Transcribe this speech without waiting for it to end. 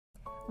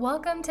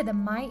Welcome to the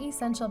My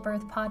Essential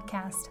Birth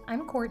podcast.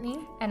 I'm Courtney.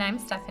 And I'm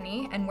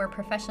Stephanie, and we're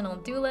professional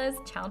doulas,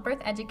 childbirth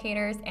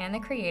educators, and the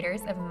creators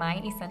of My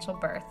Essential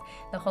Birth,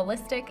 the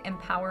holistic,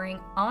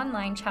 empowering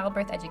online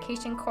childbirth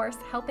education course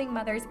helping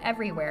mothers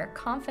everywhere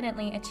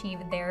confidently achieve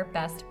their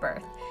best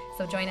birth.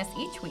 So join us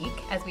each week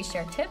as we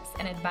share tips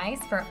and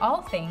advice for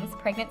all things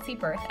pregnancy,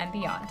 birth, and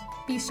beyond.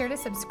 Be sure to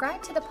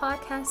subscribe to the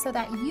podcast so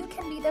that you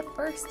can be the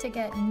first to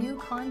get new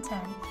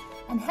content.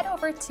 And head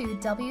over to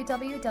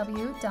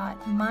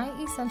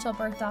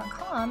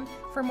www.myessentialbirth.com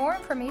for more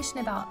information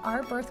about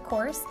our birth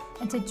course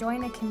and to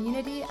join a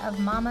community of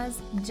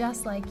mamas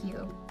just like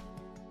you.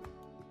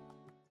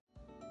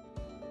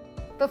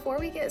 Before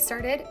we get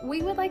started,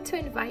 we would like to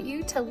invite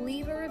you to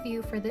leave a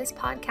review for this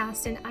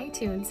podcast in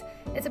iTunes.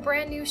 It's a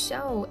brand new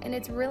show, and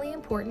it's really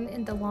important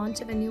in the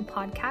launch of a new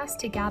podcast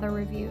to gather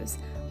reviews.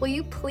 Will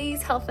you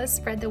please help us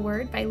spread the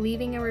word by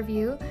leaving a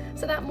review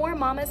so that more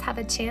mamas have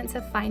a chance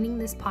of finding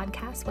this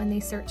podcast when they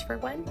search for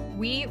one?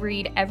 We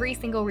read every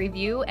single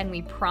review, and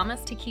we promise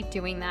to keep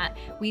doing that.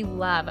 We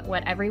love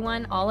what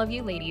all of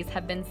you ladies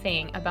have been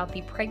saying about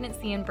the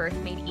Pregnancy and Birth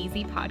Made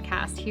Easy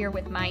podcast here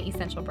with My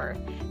Essential Birth.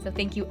 So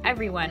thank you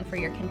everyone for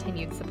your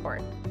continued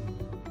support.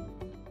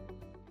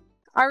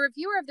 Our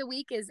reviewer of the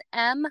week is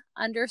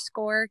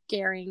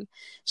M_Garing.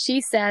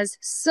 She says,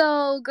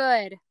 so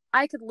good.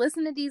 I could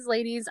listen to these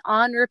ladies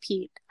on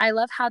repeat. I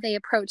love how they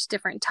approach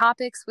different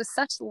topics with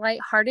such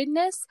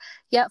lightheartedness,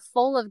 yet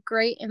full of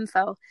great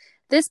info.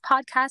 This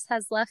podcast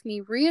has left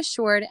me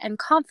reassured and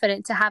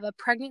confident to have a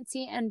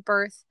pregnancy and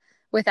birth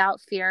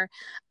without fear.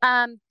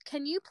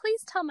 Can you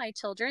please tell my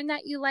children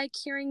that you like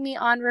hearing me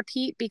on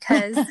repeat?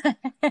 Because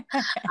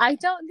I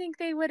don't think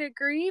they would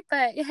agree,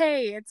 but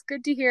hey, it's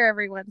good to hear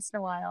every once in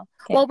a while.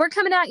 Okay. Well, we're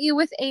coming at you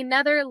with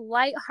another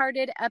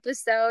lighthearted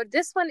episode.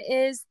 This one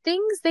is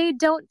Things They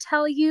Don't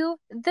Tell You,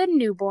 the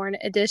newborn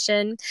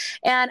edition.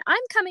 And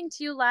I'm coming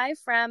to you live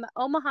from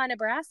Omaha,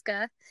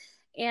 Nebraska.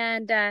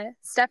 And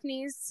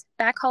Stephanie's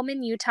back home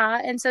in Utah.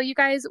 And so you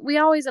guys, we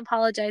always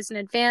apologize in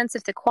advance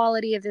if the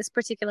quality of this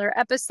particular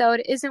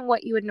episode isn't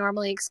what you would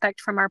normally expect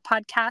from our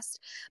podcast.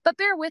 But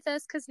bear with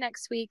us because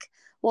next week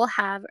we'll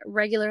have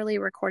regularly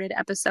recorded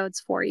episodes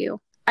for you.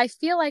 I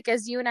feel like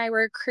as you and I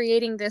were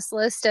creating this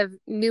list of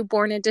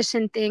newborn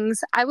edition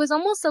things, I was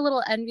almost a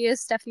little envious,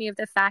 Stephanie, of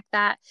the fact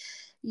that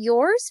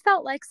yours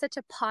felt like such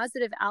a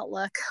positive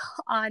outlook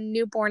on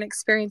newborn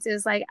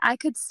experiences. Like I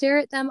could stare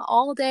at them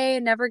all day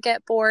and never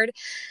get bored.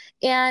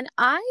 And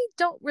I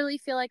don't really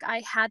feel like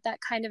I had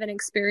that kind of an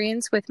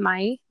experience with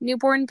my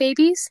newborn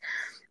babies.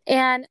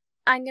 And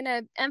I'm going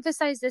to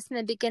emphasize this in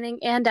the beginning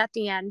and at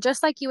the end.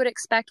 Just like you would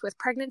expect with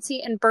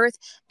pregnancy and birth,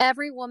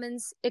 every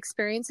woman's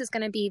experience is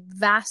going to be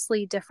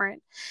vastly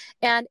different.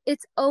 And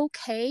it's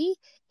okay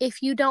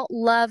if you don't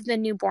love the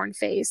newborn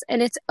phase.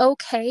 And it's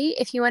okay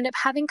if you end up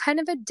having kind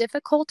of a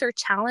difficult or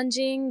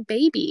challenging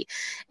baby.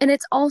 And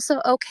it's also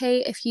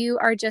okay if you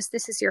are just,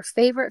 this is your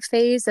favorite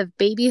phase of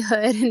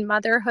babyhood and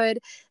motherhood.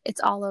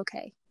 It's all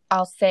okay.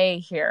 I'll say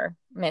here,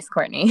 Miss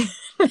Courtney,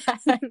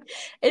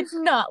 it's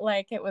not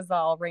like it was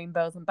all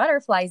rainbows and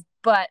butterflies,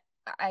 but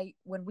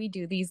when we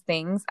do these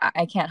things,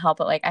 I can't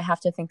help it. Like I have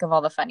to think of all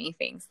the funny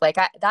things. Like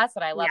that's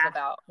what I love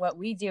about what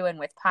we do. And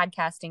with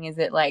podcasting is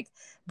it like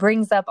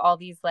brings up all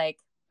these like,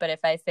 but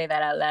if I say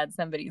that out loud,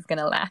 somebody's going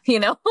to laugh, you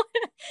know?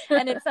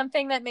 And it's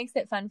something that makes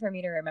it fun for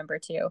me to remember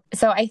too.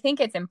 So I think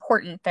it's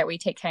important that we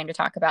take time to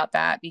talk about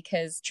that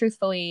because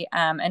truthfully,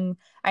 and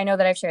I know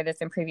that I've shared this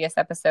in previous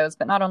episodes,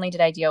 but not only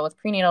did I deal with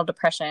prenatal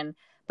depression,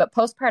 but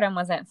postpartum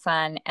wasn't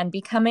fun. And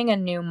becoming a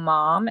new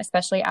mom,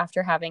 especially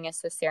after having a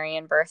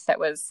cesarean birth that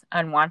was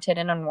unwanted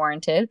and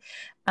unwarranted,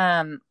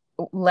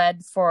 led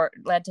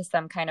to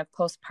some kind of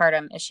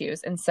postpartum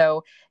issues. And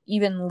so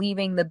even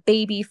leaving the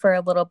baby for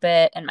a little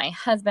bit and my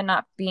husband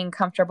not being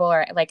comfortable,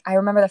 or like, I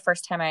remember the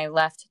first time I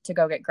left to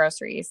go get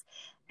groceries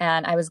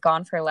and I was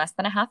gone for less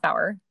than a half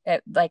hour.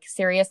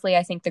 Seriously,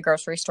 I think the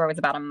grocery store was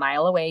about a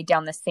mile away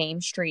down the same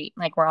street.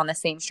 Like we're on the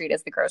same street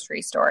as the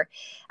grocery store.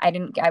 I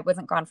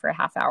wasn't gone for a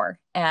half hour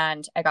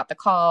and I got the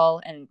call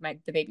and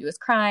the baby was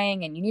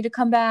crying and you need to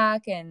come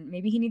back and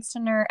maybe he needs to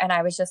nurse. And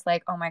I was just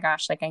like, oh my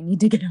gosh, like I need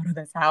to get out of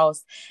this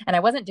house. And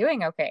I wasn't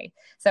doing okay.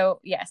 So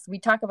yes,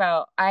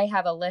 I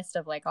have a list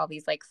of like all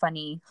these like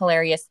funny,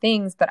 hilarious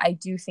things, but I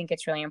do think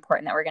it's really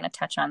important that we're going to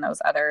touch on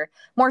those other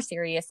more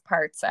serious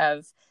parts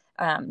of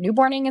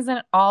newborning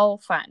isn't all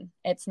fun.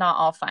 It's not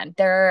all fun.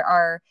 There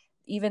are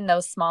even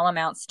those small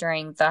amounts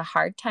during the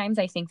hard times,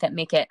 I think that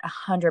make it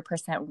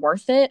 100%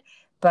 worth it,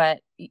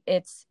 but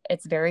it's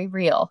very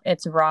real.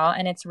 It's raw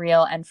and it's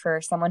real. And for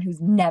someone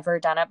who's never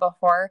done it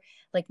before,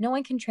 like no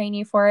one can train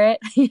you for it.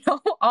 You know,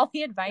 all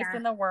the advice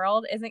in the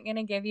world isn't going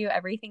to give you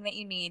everything that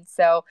you need.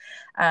 So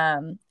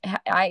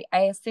I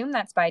assume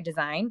that's by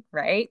design,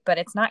 right? But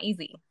it's not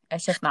easy.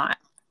 It's just not.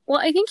 Well,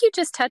 I think you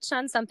just touched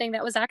on something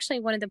that was actually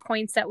one of the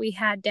points that we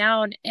had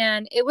down.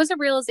 And it was a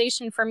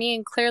realization for me.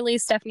 And clearly,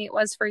 Stephanie, it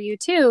was for you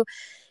too.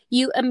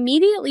 You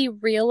immediately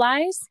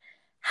realize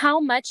how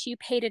much you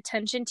paid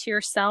attention to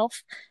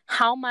yourself,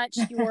 how much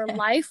your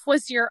life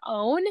was your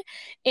own,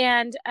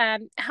 and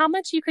how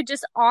much you could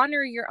just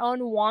honor your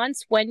own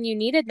wants when you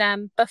needed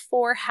them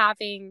before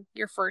having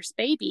your first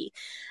baby.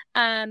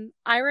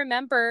 I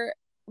remember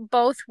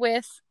both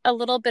with a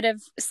little bit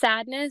of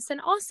sadness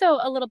and also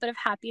a little bit of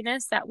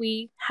happiness that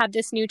we had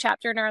this new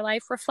chapter in our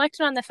life,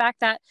 reflected on the fact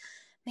that,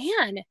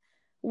 man,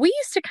 we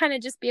used to kind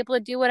of just be able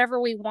to do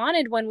whatever we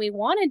wanted when we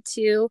wanted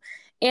to.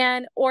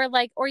 And, or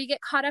you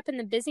get caught up in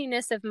the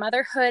busyness of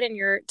motherhood and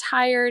you're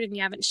tired and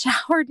you haven't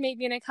showered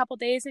maybe in a couple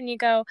days and you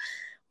go,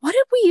 what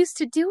did we used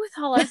to do with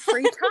all our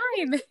free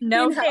time?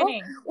 No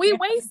kidding. We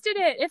wasted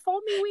it. If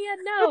only we had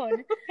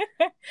known.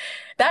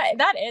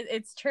 That is,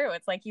 it's true.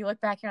 It's like you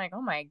look back, you're like,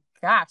 oh my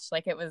gosh,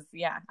 like it was,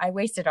 yeah, I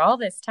wasted all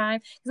this time.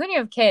 Because when you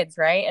have kids,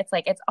 right, it's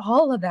like, it's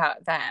all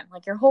about them.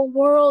 Like your whole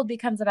world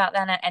becomes about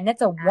them. And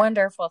it's a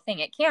wonderful thing.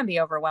 It can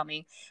be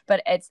overwhelming,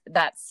 but it's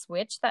that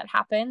switch that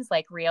happens,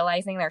 like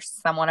realizing there's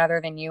someone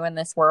other than you in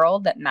this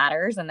world that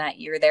matters and that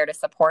you're there to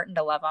support and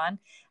to love on,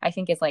 I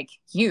think is like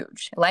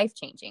huge,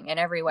 life-changing in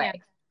every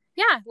way.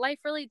 Yeah, life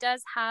really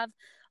does have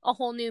a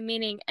whole new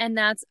meaning, and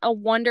that's a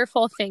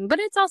wonderful thing. But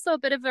it's also a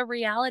bit of a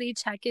reality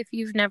check if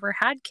you've never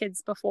had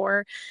kids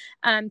before,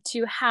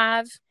 to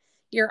have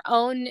your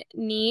own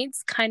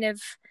needs, kind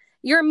of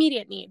your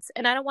immediate needs.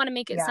 And I don't want to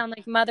make it sound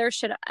like mothers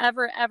should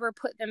ever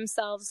put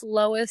themselves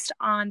lowest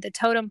on the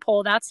totem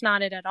pole. That's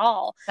not it at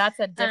all.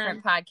 That's a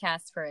different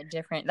podcast for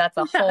that's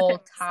a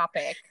whole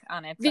topic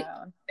on its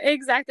own.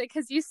 Exactly.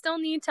 Because you still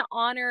need to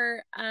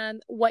honor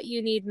what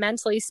you need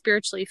mentally,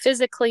 spiritually,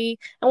 physically.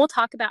 And we'll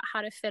talk about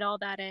how to fit all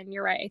that in.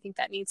 You're right. I think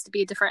that needs to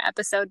be a different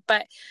episode.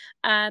 But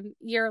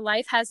your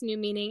life has new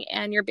meaning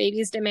and your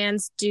baby's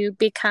demands do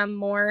become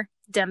more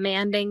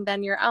demanding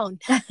than your own.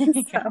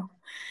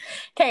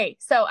 Okay,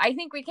 so I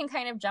think we can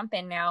kind of jump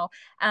in now.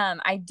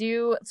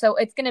 So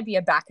it's going to be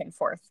a back and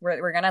forth.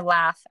 We're going to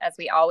laugh as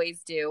we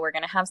always do. We're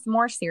going to have some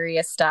more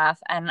serious stuff.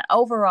 And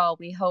overall,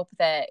 we hope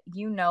that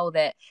you know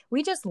that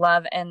we just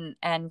love and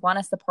want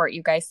to support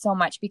you guys so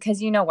much because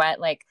you know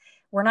what, like,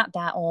 we're not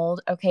that old,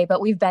 okay,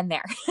 but we've been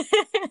there.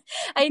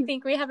 I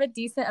think we have a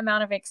decent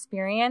amount of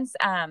experience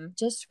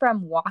just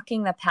from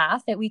walking the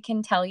path that we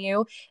can tell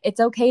you it's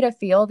okay to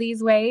feel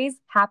these ways,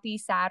 happy,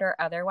 sad, or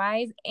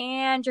otherwise,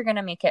 and you're going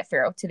to make it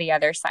through to the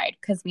other side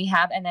because we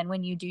have, and then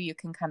when you do, you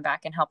can come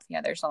back and help the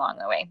others along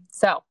the way.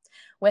 So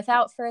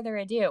without further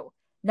ado,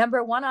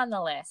 number 1 on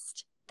the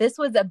list. This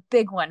was a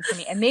big one for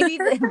me. And maybe,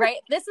 right,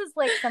 this is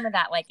like some of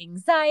that like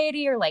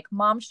anxiety or like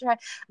mom stress.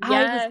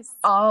 Yes. I was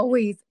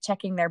always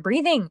checking their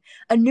breathing.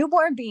 A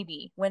newborn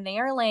baby, when they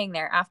are laying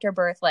there after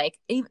birth, like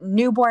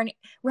newborn,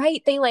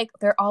 right?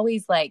 They're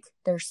always like,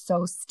 they're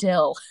so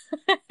still.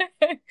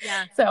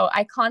 Yeah. So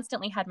I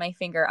constantly had my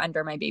finger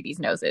under my baby's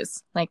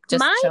noses. Like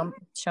just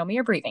show me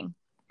your breathing.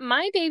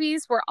 My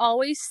babies were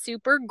always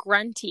super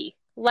grunty.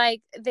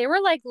 Like they were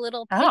like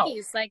little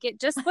piggies. Like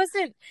it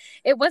wasn't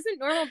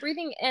normal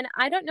breathing. And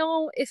I don't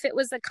know if it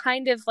was a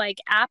kind of like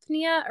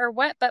apnea or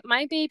what, but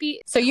my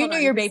baby. So you knew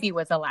your baby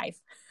was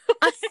alive.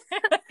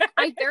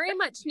 I very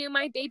much knew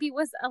my baby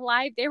was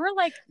alive. They were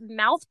like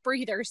mouth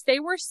breathers. They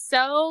were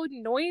so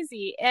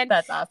noisy. And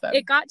that's awesome.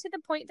 It got to the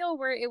point though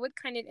where it would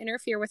kind of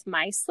interfere with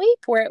my sleep,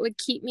 where it would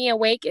keep me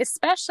awake,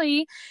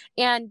 especially,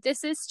 and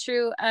this is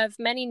true of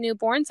many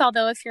newborns,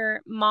 although if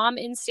your mom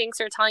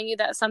instincts are telling you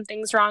that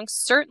something's wrong,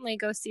 certainly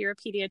go see your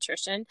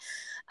pediatrician.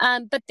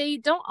 But they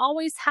don't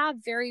always have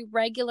very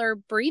regular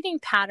breathing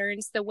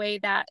patterns the way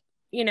that,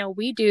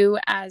 we do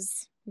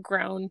as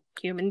grown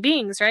human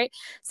beings, right?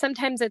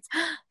 Sometimes it's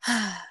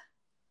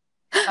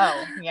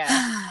oh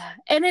yeah,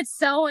 and it's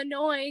so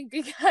annoying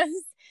because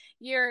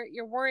you're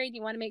worried,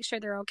 you want to make sure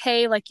they're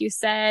okay, like you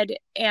said,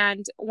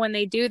 and when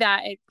they do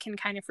that, it can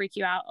kind of freak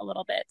you out a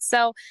little bit.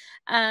 So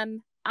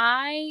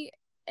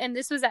and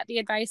this was at the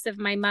advice of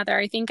my mother.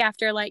 I think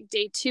after like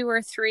day 2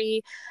 or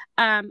 3,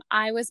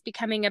 I was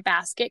becoming a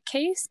basket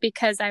case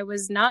because I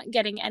was not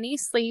getting any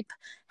sleep,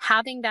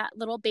 having that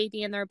little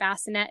baby in their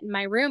bassinet in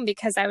my room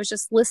because I was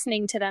just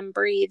listening to them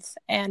breathe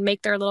and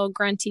make their little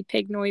grunty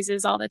pig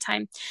noises all the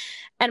time.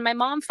 And my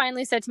mom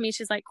finally said to me,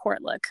 she's like,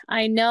 Court, look,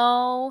 I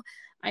know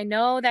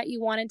that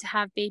you wanted to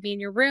have baby in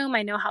your room.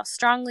 I know how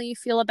strongly you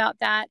feel about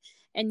that.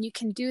 And you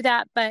can do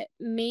that, but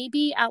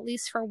maybe at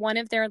least for one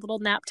of their little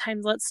nap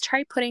times, let's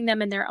try putting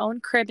them in their own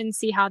crib and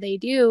see how they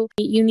do.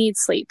 You need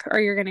sleep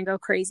or you're going to go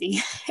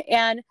crazy.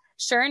 And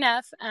sure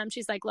enough,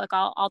 she's like, look,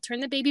 I'll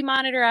turn the baby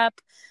monitor up.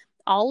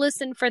 I'll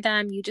listen for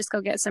them. You just go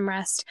get some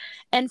rest.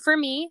 And for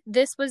me,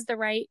 this was the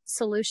right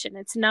solution.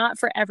 It's not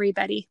for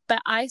everybody,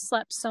 but I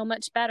slept so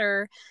much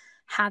better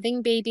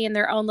having baby in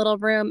their own little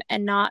room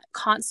and not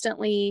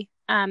constantly,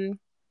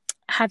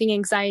 having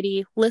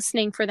anxiety,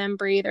 listening for them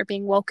breathe, or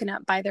being woken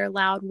up by their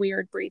loud,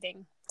 weird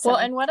breathing. So. Well,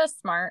 and what a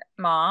smart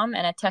mom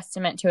and a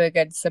testament to a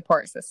good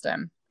support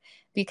system,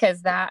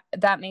 because that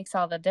makes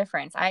all the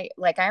difference. I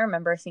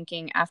remember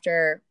thinking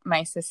after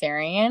my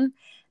cesarean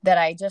that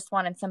I just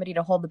wanted somebody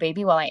to hold the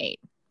baby while I ate.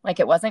 Like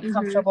it wasn't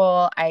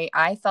comfortable.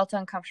 I felt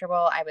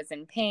uncomfortable. I was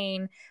in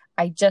pain.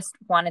 I just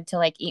wanted to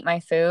like eat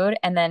my food.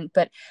 And then,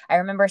 but I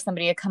remember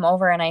somebody had come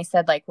over and I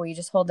said like, will you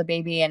just hold the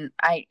baby? And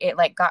it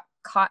like got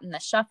caught in the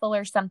shuffle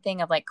or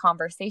something of like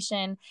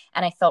conversation.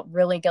 And I felt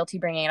really guilty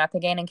bringing it up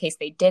again in case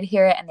they did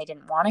hear it and they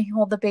didn't want to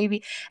hold the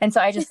baby. And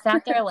so I just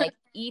sat there like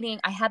eating.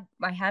 I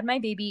had my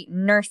baby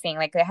nursing,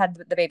 like I had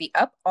the baby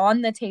up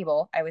on the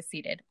table. I was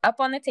seated up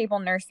on the table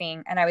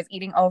nursing and I was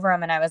eating over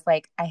him. And I was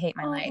like, I hate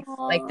my life.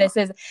 Like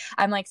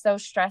I'm like so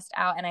stressed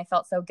out and I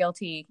felt so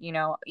guilty, you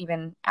know,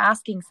 even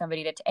asking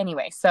somebody to,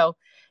 anyway. So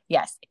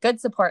yes, good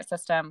support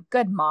system,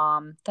 good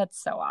mom.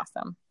 That's so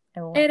awesome.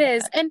 It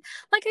is. And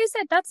like I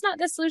said, that's not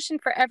the solution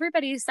for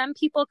everybody. Some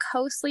people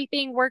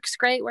co-sleeping works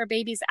great where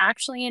baby's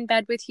actually in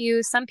bed with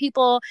you. Some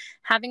people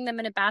having them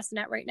in a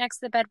bassinet right next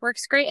to the bed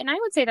works great. And I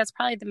would say that's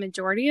probably the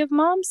majority of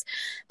moms.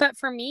 But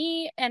for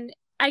me, and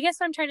I guess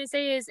what I'm trying to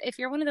say is if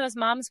you're one of those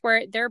moms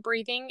where their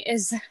breathing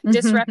is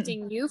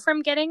disrupting you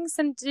from getting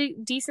some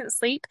decent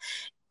sleep,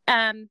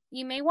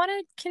 you may want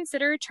to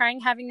consider trying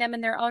having them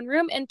in their own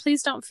room, and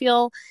please don't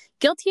feel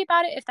guilty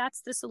about it if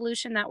that's the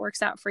solution that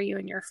works out for you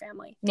and your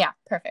family. Yeah,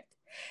 perfect.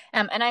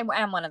 And I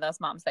am one of those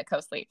moms that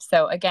co-sleep.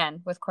 So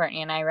again, with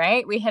Courtney and I,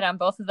 right, we hit on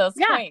both of those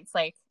points.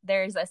 Like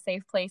there's a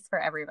safe place for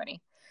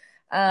everybody.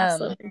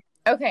 Absolutely.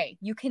 Okay,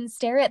 you can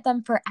stare at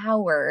them for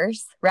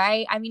hours,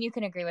 right? I mean, you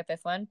can agree with this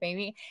one,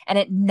 maybe, and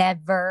it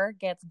never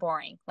gets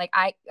boring. Like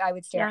I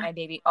would stare at my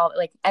baby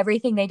like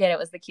everything they did. It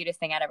was the cutest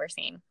thing I'd ever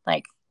seen.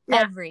 Like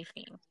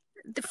everything.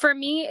 For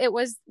me, it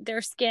was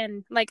their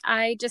skin. Like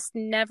I just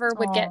never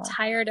would get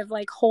tired of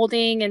like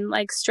holding and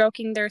like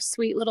stroking their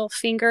sweet little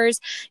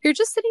fingers. You're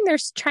just sitting there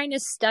trying to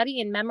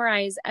study and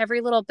memorize every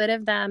little bit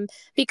of them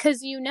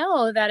because you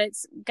know that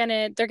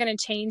they're gonna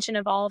change and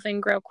evolve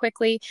and grow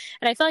quickly.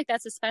 And I feel like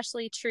that's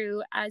especially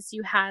true as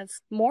you have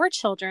more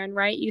children,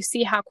 right? You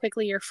see how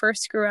quickly your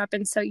first grew up,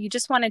 and so you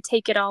just want to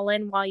take it all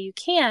in while you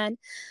can.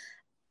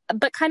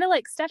 But kind of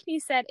like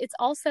Stephanie said, it's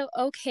also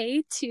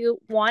okay to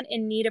want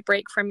and need a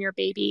break from your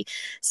baby.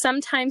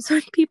 Sometimes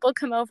when people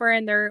come over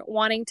and they're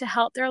wanting to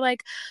help, they're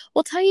like,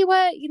 well, tell you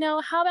what, you know,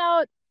 how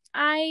about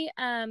I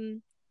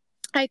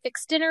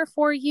fix dinner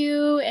for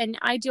you and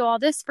I do all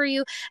this for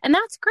you. And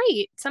that's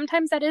great.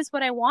 Sometimes that is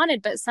what I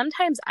wanted, but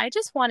sometimes I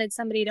just wanted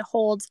somebody to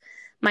hold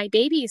my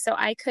baby so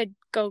I could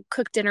go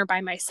cook dinner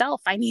by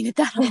myself. I needed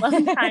that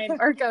alone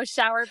time or go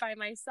shower by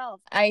myself.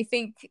 I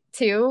think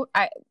too,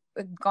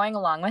 going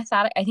along with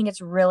that, I think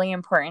it's really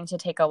important to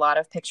take a lot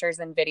of pictures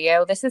and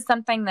video. This is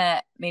something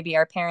that maybe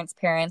our parents'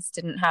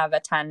 didn't have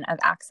a ton of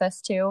access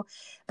to,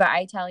 but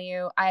I tell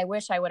you, I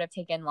wish I would have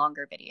taken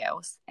longer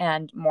videos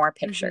and more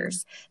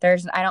pictures.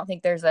 I don't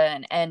think there's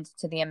an end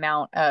to the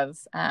amount of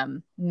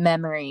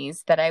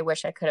memories that I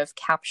wish I could have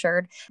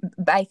captured.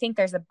 But I think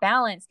there's a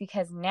balance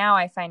because now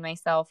I find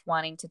myself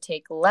wanting to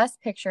take less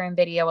picture and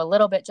video a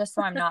little bit just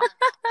so I'm not,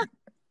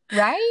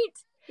 right?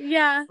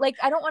 Yeah. Like,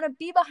 I don't want to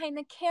be behind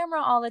the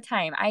camera all the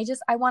time.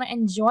 I want to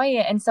enjoy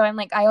it. And so I'm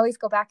like, I always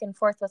go back and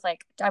forth with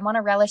like, I want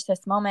to relish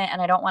this moment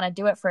and I don't want to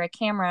do it for a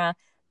camera,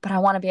 but I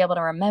want to be able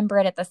to remember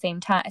it at the same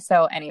time.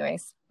 So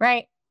anyways,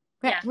 right.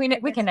 Yeah, we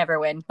can never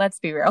win. Let's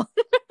be real.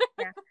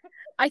 Yeah.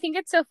 I think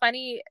it's so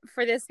funny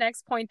for this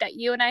next point that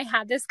you and I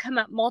had this come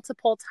up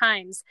multiple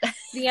times.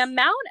 The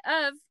amount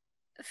of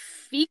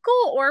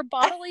fecal or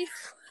bodily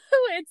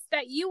fluids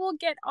that you will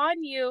get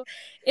on you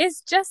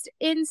is just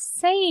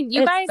insane.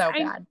 You guys, so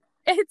bad.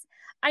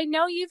 I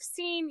know you've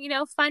seen, you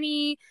know,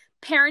 funny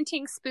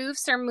parenting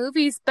spoofs or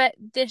movies, but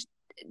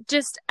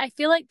I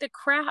feel like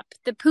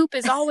the poop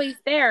is always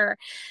there.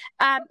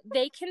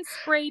 They can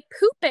spray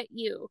poop at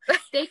you.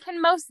 They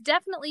can most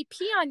definitely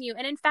pee on you.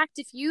 And in fact,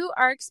 if you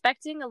are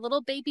expecting a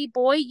little baby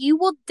boy, you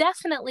will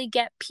definitely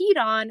get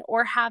peed on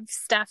or have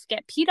stuff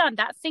get peed on.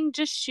 That thing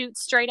just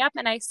shoots straight up.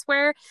 And I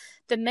swear,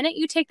 the minute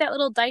you take that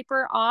little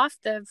diaper off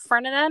the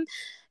front of them,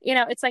 you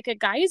know, it's like a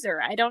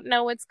geyser. I don't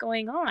know what's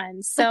going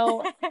on.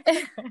 So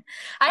I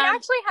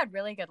actually had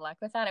really good luck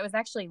with that. It was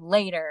actually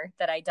later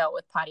that I dealt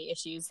with potty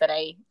issues that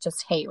I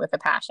just hate with a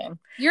passion.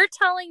 You're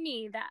telling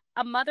me that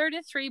a mother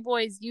to 3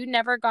 boys, you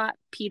never got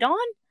peed on?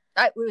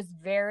 It was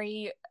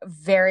very,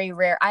 very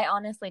rare. I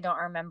honestly don't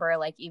remember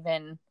like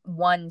even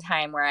one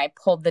time where I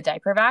pulled the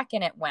diaper back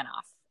and it went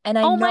off. And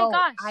I my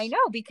gosh. I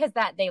know because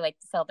that they like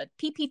sell the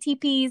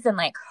PPTPs and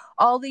like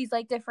all these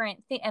like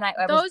different things. And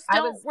those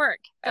don't work.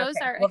 Those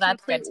are a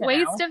complete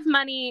waste of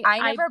money. I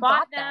never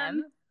bought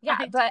them.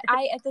 Yeah, but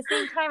at the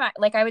same time,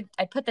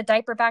 I put the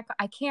diaper back.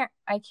 I can't.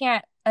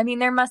 I mean,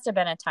 there must have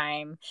been a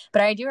time,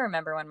 but I do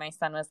remember when my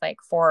son was like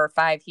 4 or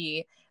 5.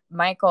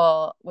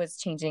 Michael was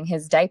changing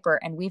his diaper,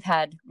 and we've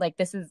had like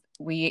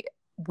we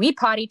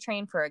potty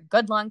train for a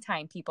good long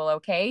time, people.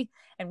 Okay,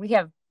 and we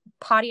have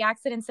potty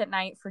accidents at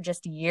night for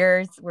just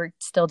years. We're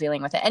still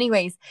dealing with it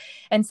anyways.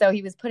 And so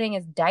he was putting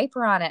his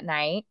diaper on at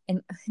night,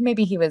 and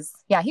maybe he was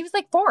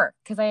like 4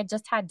 because I had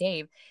just had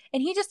Dave,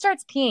 and he just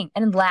starts peeing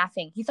and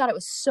laughing. He thought it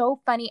was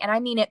so funny. And I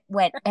mean, it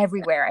went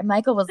everywhere. And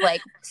Michael was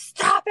like,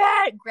 stop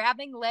it,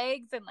 grabbing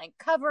legs and like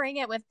covering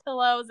it with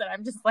pillows. And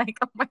I'm just like,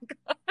 oh my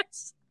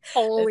gosh,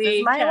 holy this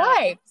is my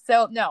life.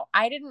 So no,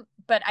 I didn't,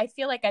 but I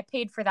feel like I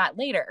paid for that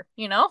later,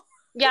 you know?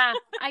 Yeah,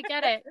 I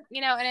get it.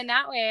 And in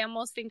that way, I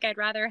almost think I'd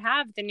rather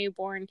have the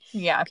newborn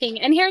Yeah. peeing.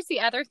 And here's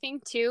the other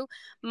thing too.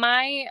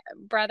 My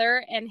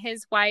brother and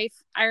his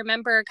wife, I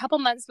remember a couple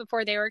months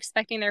before they were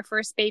expecting their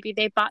first baby,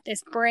 they bought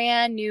this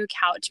brand new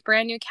couch.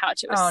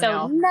 It was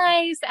so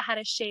nice. It had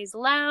a chaise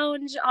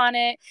lounge on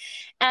it.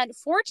 And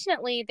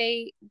fortunately,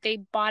 they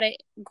bought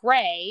it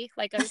gray,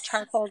 like a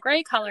charcoal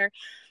gray color.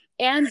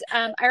 And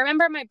I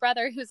remember my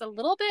brother, who's a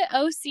little bit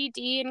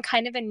OCD and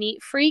kind of a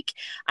neat freak,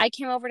 I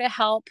came over to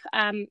help.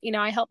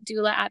 I helped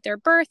doula at their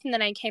birth, and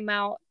then I came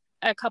out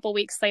a couple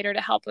weeks later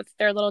to help with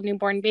their little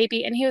newborn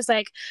baby. And he was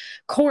like,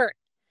 Court,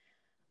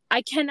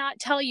 I cannot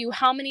tell you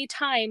how many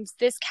times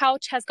this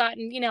couch has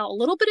gotten, a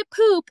little bit of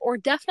poop or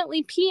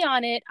definitely pee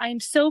on it. I'm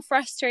so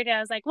frustrated. I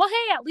was like, well,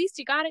 hey, at least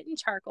you got it in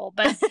charcoal.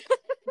 But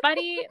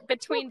buddy,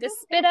 between the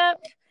spit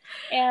up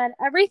and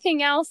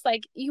everything else,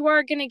 like, you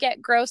are going to get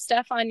gross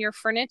stuff on your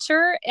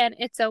furniture, and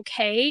it's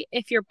okay.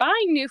 If you're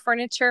buying new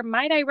furniture,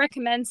 might I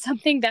recommend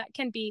something that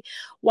can be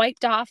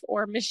wiped off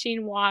or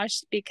machine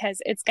washed,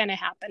 because it's going to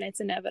happen. It's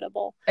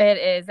inevitable. It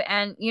is.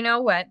 And you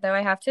know what, though,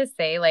 I have to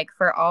say, like,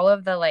 for all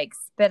of the like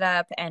spit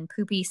up and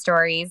poopy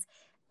stories,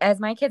 as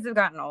my kids have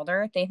gotten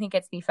older, they think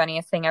it's the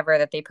funniest thing ever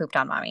that they pooped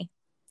on mommy.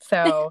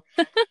 So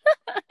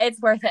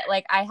it's worth it.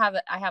 Like, I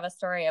have a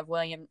story of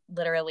William,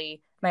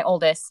 literally my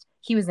oldest.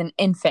 He was an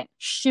infant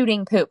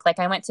shooting poop. Like,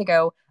 I went to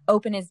go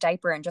open his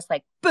diaper and just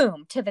like,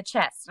 boom, to the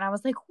chest. And I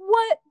was like,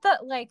 what the,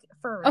 like,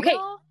 for real? Okay,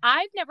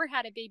 I've never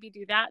had a baby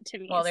do that to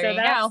me. Well, there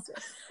you go.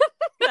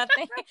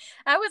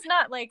 I was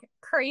not like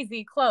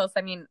crazy close.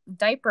 I mean,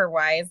 diaper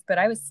wise, but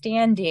I was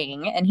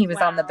standing and he was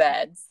on the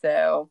bed.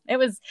 So it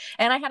was,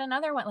 and I had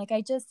another one. Like,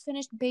 I just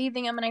finished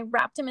bathing him and I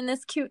wrapped him in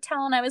this cute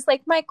towel and I was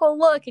like, Michael,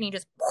 look. And he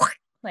just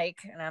like,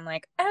 and I'm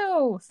like,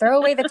 oh, throw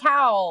away the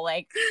towel.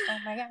 Like, oh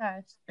my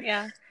gosh.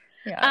 Yeah.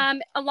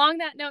 Along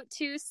that note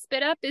too,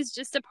 spit up is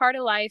just a part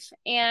of life,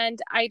 and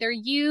either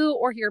you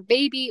or your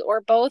baby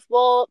or both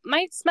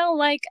might smell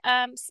like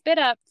spit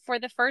up for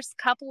the first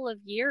couple of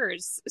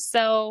years.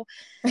 So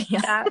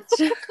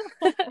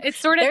it's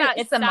sort of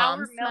it's sour a mom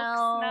milk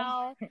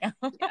smell. Yeah.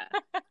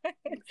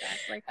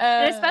 Exactly.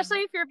 And especially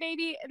if your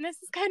baby, and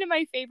this is kind of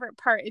my favorite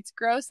part, it's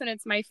gross and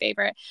it's my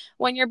favorite,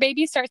 when your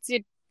baby starts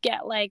to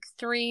get like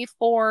 3,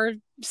 4,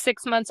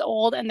 6 months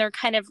old and they're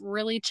kind of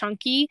really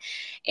chunky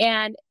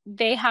and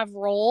they have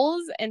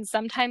rolls, and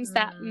sometimes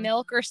that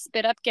milk or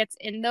spit up gets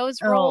in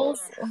those rolls.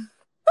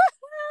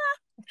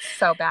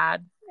 So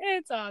bad.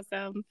 It's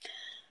awesome.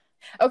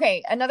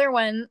 Okay, another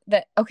one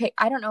that,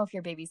 I don't know if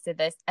your babies did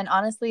this, and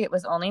honestly, it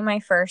was only my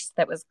first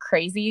that was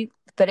crazy,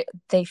 but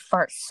they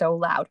fart so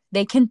loud.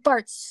 They can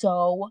fart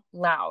so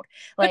loud.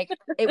 Like,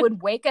 it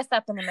would wake us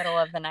up in the middle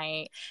of the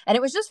night, and it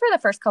was just for the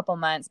first couple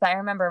months, but I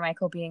remember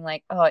Michael being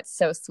like, oh, it's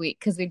so sweet,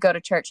 because we'd go to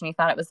church, and he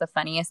thought it was the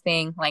funniest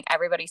thing. Like,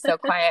 everybody's so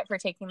quiet for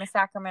taking the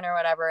sacrament or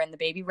whatever, and the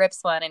baby rips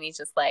one, and he's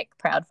just like,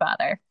 proud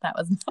father. That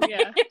was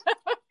mine.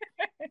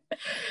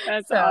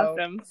 That's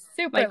awesome.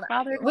 Super.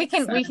 Like, we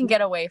can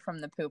get away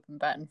from the poop and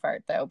butt and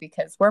fart though,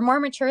 because we're more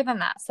mature than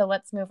that. So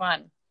let's move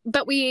on.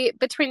 But we,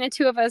 between the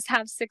two of us,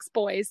 have 6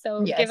 boys.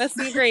 So give us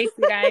some grace,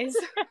 you guys.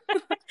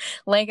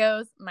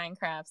 Legos,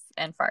 Minecrafts,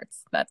 and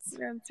farts. That's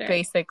right.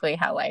 Basically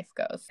how life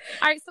goes.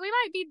 All right. So we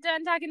might be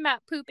done talking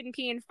about poop and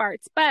pee and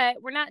farts,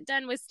 but we're not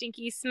done with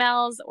stinky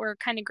smells or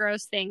kind of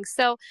gross things.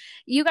 So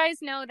you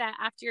guys know that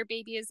after your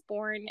baby is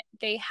born,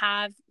 they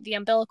have the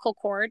umbilical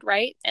cord,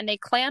 right? And they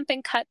clamp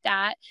and cut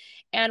that.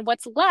 And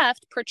what's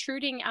left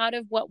protruding out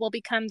of what will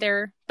become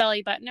their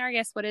belly button, or I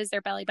guess what is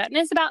their belly button,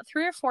 is about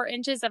 3 or 4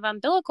 inches of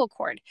umbilical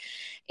cord.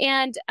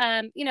 And,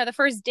 the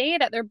first day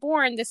that they're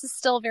born, this is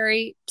still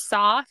very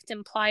soft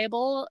and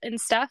pliable and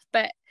stuff.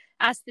 But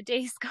as the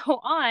days go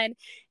on,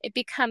 it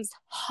becomes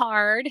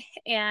hard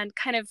and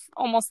kind of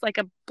almost like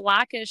a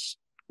blackish,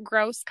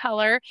 gross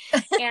color.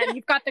 And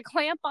you've got the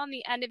clamp on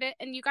the end of it.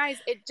 And you guys,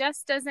 it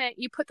just doesn't,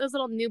 you put those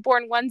little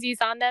newborn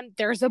onesies on them,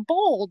 there's a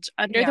bulge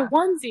under the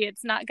onesie.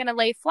 It's not going to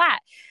lay flat.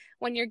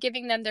 When you're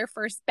giving them their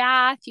first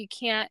bath,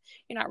 you're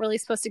not really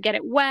supposed to get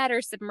it wet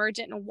or submerge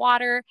it in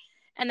water.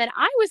 And then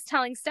I was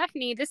telling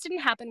Stephanie, this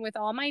didn't happen with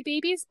all my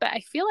babies, but I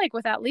feel like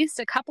with at least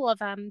a couple of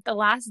them, the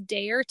last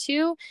day or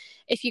two,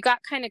 if you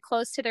got kind of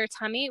close to their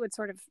tummy, it would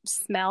sort of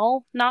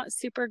smell not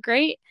super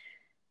great.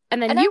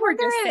 And then you were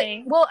just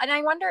saying, well, and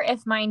I wonder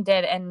if mine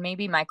did, and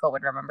maybe Michael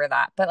would remember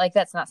that, but like,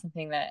 that's not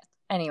something that,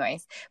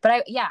 anyways, but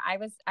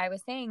I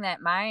was saying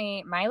that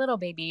my little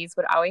babies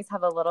would always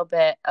have a little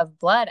bit of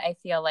blood, I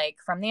feel like,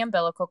 from the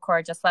umbilical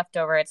cord just left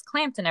over. It's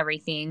clamped and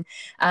everything,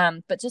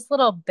 but just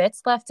little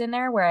bits left in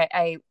there where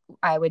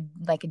I would,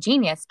 like a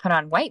genius, put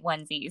on white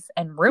onesies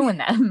and ruin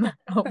them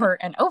over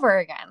and over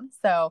again.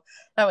 So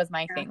that was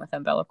my thing with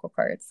umbilical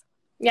cords.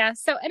 Yeah.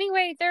 So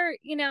anyway, they're,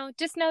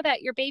 just know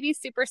that your baby's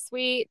super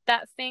sweet.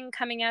 That thing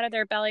coming out of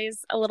their belly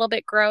is a little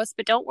bit gross,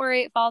 but don't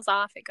worry. It falls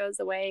off. It goes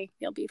away.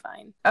 You'll be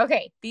fine.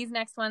 Okay. These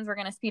next ones, we're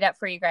going to speed up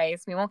for you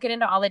guys. We won't get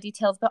into all the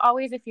details, but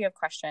always, if you have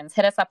questions,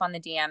 hit us up on the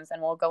DMs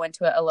and we'll go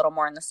into it a little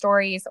more in the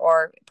stories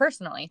or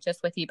personally,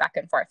 just with you back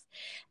and forth.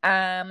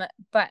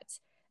 But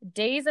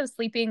days of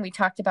sleeping, we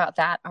talked about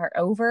that, are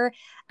over.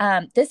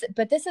 This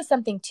is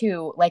something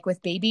too, like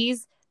with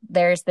babies,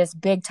 there's this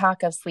big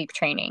talk of sleep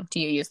training. Do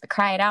you use the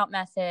cry it out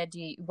method?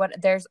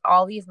 There's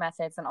all these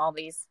methods and all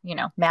these,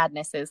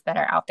 madnesses that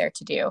are out there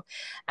to do.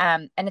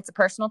 And it's a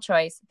personal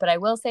choice, but I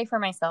will say for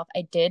myself,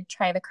 I did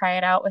try the cry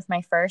it out with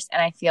my first.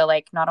 And I feel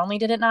like not only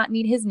did it not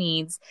meet his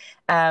needs,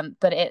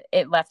 but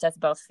it left us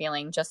both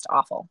feeling just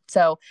awful.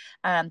 So,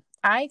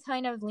 I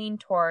kind of lean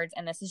towards,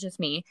 and this is just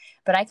me,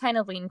 but I kind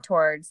of lean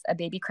towards a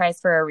baby cries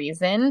for a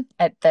reason.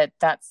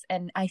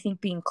 And I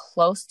think being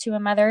close to a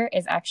mother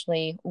is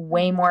actually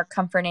way more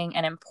comforting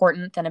and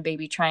important than a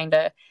baby trying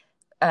to,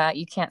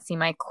 you can't see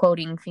my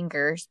quoting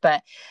fingers,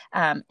 but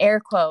air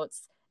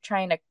quotes,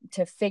 trying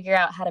to figure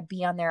out how to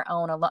be on their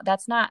own alone.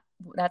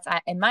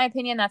 In my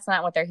opinion, that's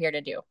not what they're here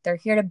to do. They're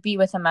here to be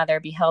with a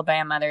mother, be held by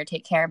a mother,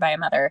 take care by a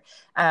mother.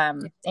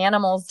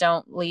 Animals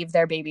don't leave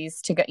their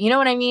babies to go. You know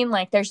what I mean?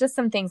 Like there's just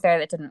some things there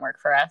that didn't work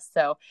for us.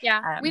 So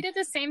yeah, we did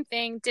the same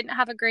thing. Didn't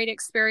have a great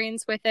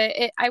experience with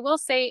it. I will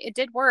say it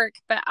did work,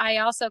 but I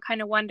also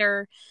kind of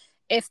wonder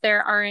if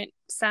there aren't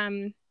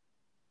some,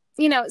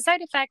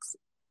 side effects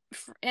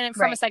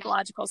from a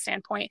psychological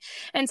standpoint.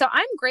 And so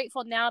I'm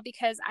grateful now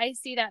because I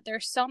see that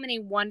there's so many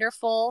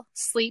wonderful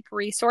sleep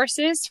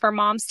resources for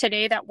moms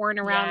today that weren't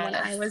around when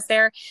I was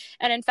there.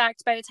 And in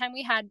fact, by the time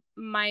we had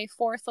my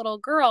fourth little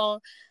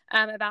girl,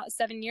 about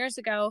 7 years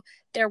ago,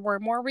 there were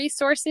more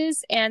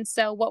resources. And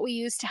so what we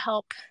used to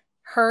help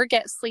her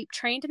get sleep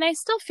trained, and I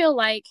still feel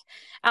like,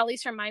 at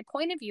least from my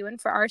point of view and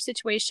for our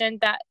situation,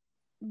 that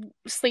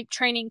sleep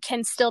training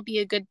can still be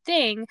a good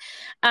thing.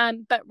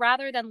 But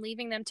rather than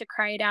leaving them to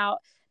cry it out,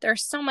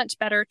 there's so much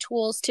better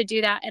tools to do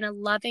that in a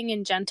loving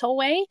and gentle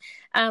way,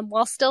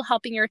 while still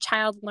helping your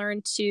child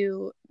learn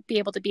to be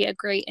able to be a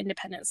great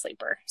independent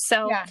sleeper.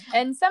 So yeah.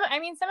 And some of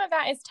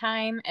that is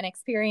time and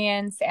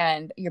experience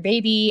and your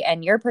baby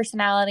and your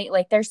personality.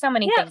 Like there's so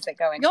many things that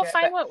go into it. You'll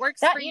find what works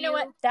for you. You know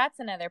what? That's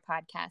another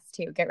podcast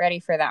too. Get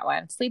ready for that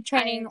one. Sleep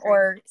training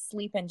or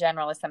sleep in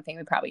general is something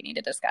we probably need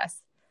to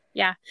discuss.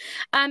 Yeah.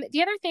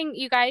 The other thing,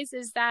 you guys,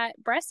 is that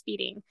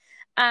breastfeeding.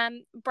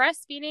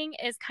 Breastfeeding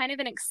is kind of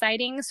an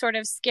exciting, sort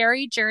of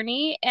scary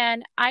journey.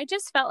 And I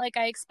just felt like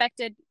I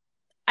expected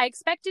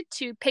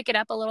to pick it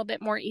up a little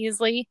bit more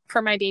easily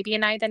for my baby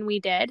and I than we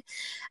did.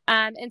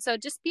 And so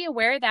just be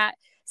aware that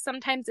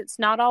sometimes it's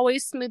not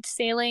always smooth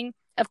sailing.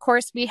 Of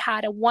course, we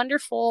had a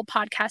wonderful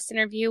podcast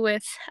interview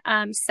with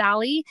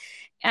Sally.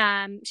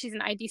 She's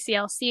an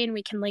IBCLC, and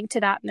we can link to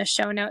that in the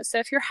show notes. So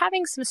if you're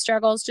having some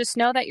struggles, just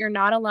know that you're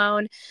not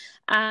alone.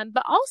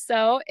 But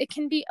also, it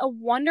can be a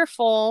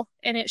wonderful,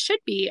 and it should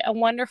be a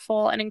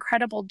wonderful and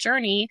incredible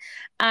journey.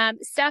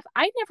 Steph,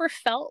 I never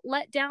felt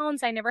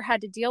letdowns. I never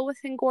had to deal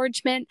with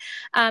engorgement.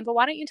 But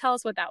why don't you tell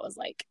us what that was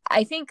like?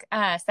 I think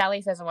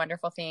Sally says a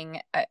wonderful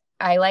thing.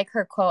 I like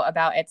her quote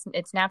about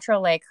it's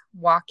natural like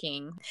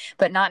walking,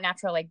 but not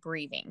natural like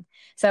breathing.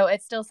 So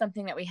it's still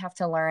something that we have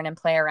to learn and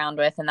play around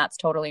with, and that's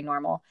totally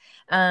normal.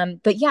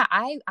 But yeah,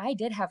 I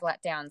did have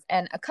letdowns,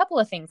 and a couple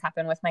of things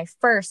happened with my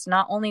first.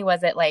 Not only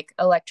was it like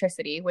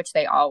electricity, which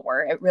they all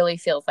were, it really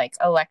feels like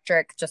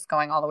electric just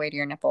going all the way to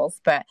your nipples.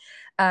 But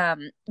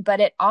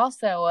it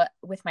also,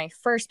 with my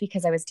first,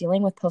 because I was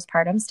dealing with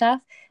postpartum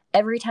stuff,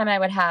 every time I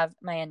would have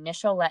my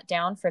initial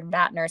letdown from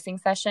that nursing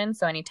session,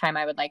 so anytime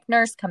I would like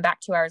nurse, come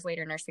back 2 hours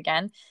later, nurse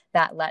again,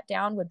 that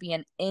letdown would be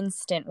an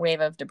instant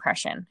wave of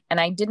depression. And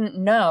I didn't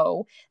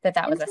know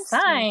that was a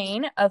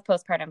sign of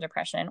postpartum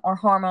depression or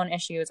hormone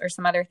issues or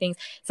some other things.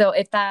 So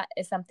if that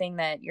is something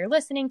that you're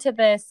listening to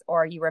this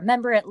or you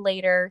remember it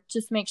later,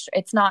 just make sure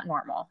it's not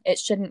normal. It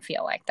shouldn't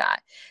feel like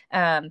that.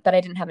 But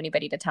I didn't have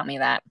anybody to tell me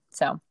that.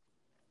 So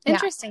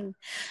interesting.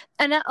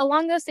 And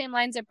along those same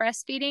lines of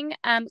breastfeeding,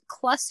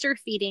 cluster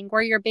feeding,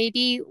 where your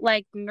baby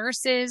like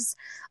nurses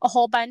a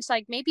whole bunch,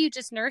 like maybe you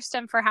just nursed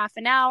them for half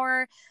an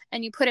hour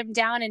and you put them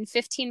down, and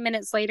 15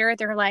 minutes later,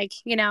 they're like,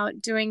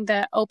 doing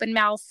the open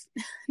mouth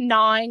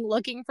gnawing,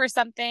 looking for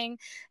something.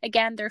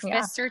 Again, their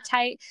fists are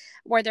tight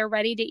where they're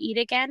ready to eat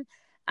again.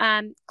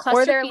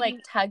 Or they're like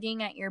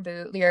tugging at your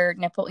your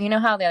nipple. You know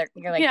how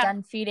you're like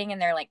done feeding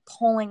and they're like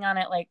pulling on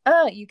it, like,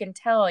 oh, you can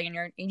tell, and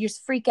you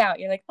just freak out.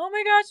 You're like, oh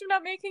my gosh, I'm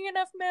not making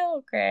enough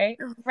milk, right?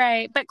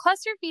 Right. But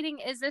cluster feeding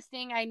is a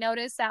thing I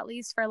notice, at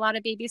least for a lot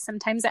of babies.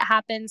 Sometimes it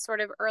happens sort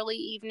of early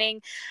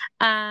evening.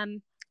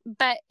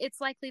 But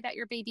it's likely that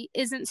your baby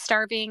isn't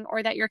starving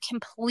or that you're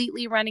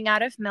completely running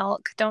out of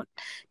milk. Don't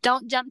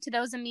jump to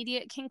those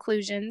immediate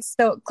conclusions.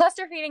 So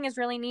cluster feeding is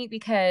really neat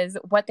because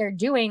what they're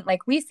doing,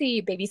 like we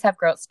see babies have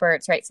growth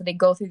spurts, right? So they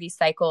go through these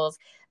cycles.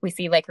 We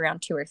see like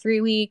around 2 or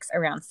 3 weeks,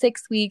 around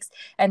 6 weeks.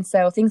 And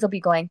so things will be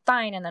going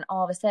fine. And then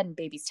all of a sudden,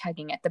 baby's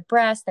tugging at the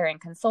breast. They're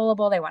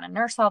inconsolable. They want to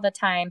nurse all the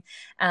time.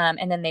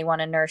 And then they want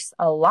to nurse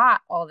a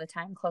lot all the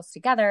time close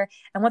together.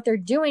 And what they're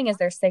doing is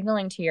they're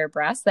signaling to your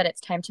breast that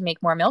it's time to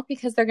make more milk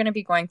because they're going to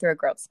be going through a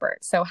growth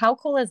spurt. So how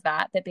cool is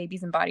that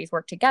babies and bodies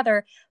work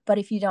together? But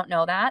if you don't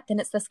know that, then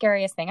it's the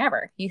scariest thing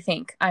ever. You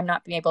think, I'm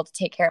not being able to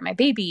take care of my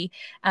baby.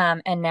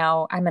 And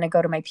now I'm going to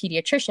go to my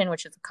pediatrician,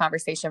 which is a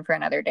conversation for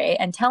another day,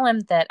 and tell him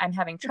that I'm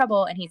having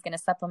trouble and he's going to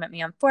supplement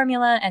me on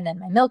formula and then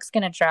my milk's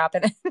going to drop.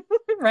 And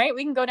right.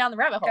 We can go down the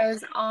rabbit hole.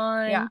 Goes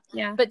on.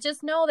 Yeah. But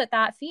just know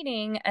that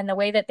feeding and the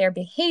way that they're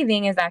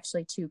behaving is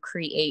actually to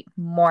create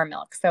more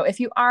milk. So if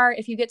you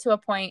get to a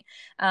point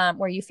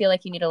where you feel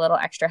like you need a little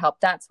extra help,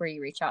 that's where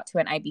you reach out to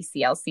an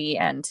IBCLC.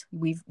 And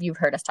you've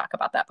heard us talk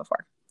about that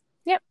before.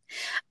 Yep.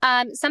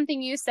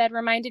 Something you said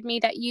reminded me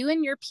that you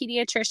and your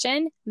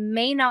pediatrician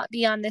may not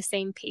be on the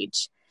same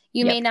page.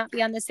 You may not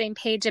be on the same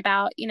page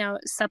about,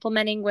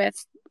 supplementing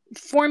with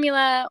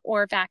formula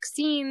or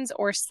vaccines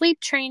or sleep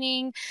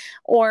training,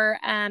 or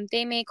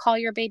they may call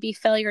your baby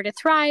failure to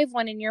thrive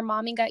when in your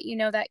mommy gut,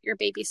 that your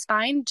baby's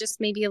fine, just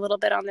maybe a little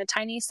bit on the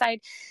tiny side.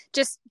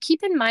 Just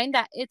keep in mind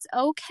that it's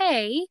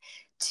okay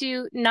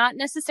to not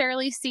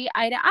necessarily see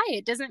eye to eye.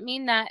 It doesn't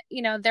mean that,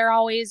 they're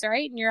always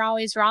right and you're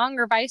always wrong,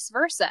 or vice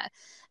versa.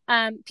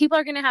 People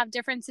are going to have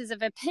differences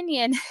of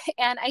opinion.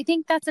 And I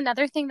think that's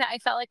another thing that I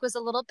felt like was a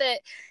little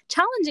bit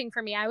challenging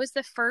for me. I was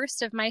the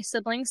first of my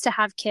siblings to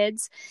have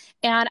kids.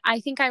 And I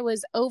think I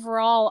was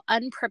overall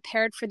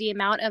unprepared for the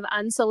amount of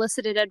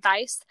unsolicited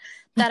advice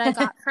that I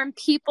got from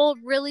people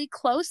really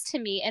close to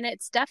me. And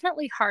it's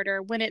definitely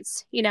harder when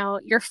it's,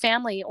 your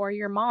family or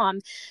your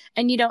mom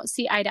and you don't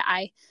see eye to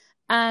eye.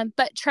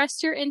 But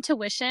trust your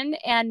intuition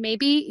and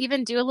maybe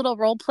even do a little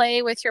role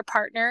play with your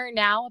partner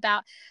now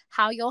about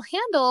how you'll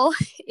handle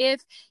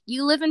if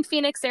you live in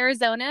Phoenix,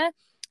 Arizona,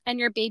 and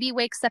your baby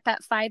wakes up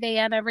at 5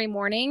 a.m. every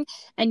morning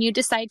and you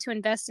decide to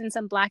invest in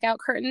some blackout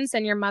curtains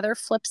and your mother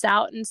flips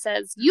out and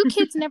says, "You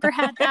kids never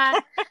had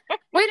that."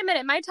 Wait a minute.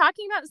 Am I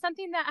talking about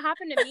something that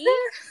happened to me?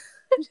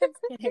 Just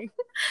kidding.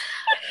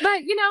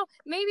 But,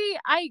 maybe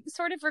I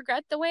sort of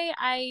regret the way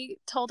I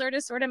told her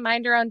to sort of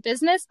mind her own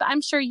business, but I'm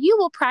sure you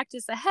will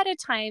practice ahead of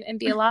time and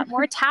be a lot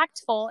more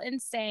tactful in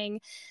saying,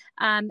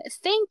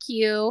 thank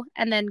you,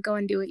 and then go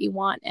and do what you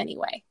want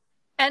anyway.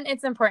 And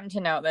it's important to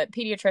note that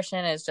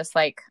pediatrician is just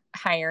like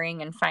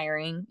hiring and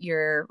firing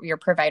your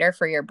provider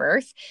for your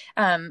birth.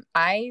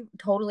 I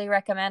totally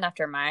recommend,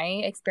 after my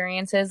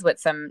experiences with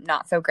some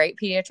not so great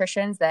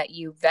pediatricians, that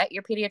you vet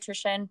your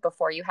pediatrician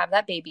before you have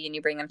that baby and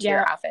you bring them to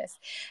your office.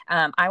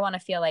 I want to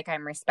feel like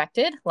I'm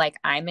respected, like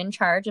I'm in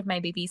charge of my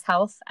baby's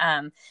health.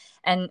 And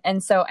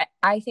so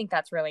I think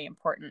that's really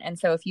important. And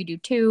so if you do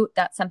too,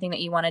 that's something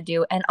that you want to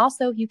do. And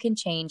also you can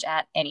change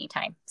at any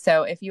time.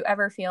 So if you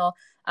ever feel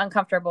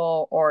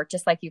uncomfortable or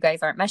just like you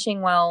guys aren't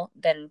meshing well,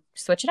 then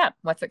switch it up.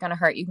 What's it going to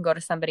hurt? You can go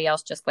to somebody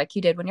else just like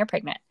you did when you're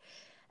pregnant.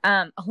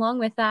 Along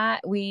with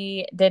that,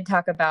 we did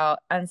talk about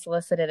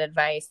unsolicited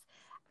advice.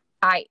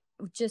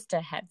 Just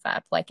a heads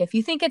up, like if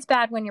you think it's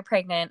bad when you're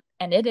pregnant,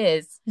 and it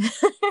is,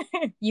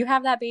 you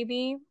have that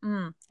baby,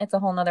 it's a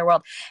whole nother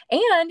world.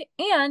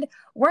 And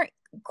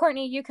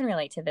Courtney, you can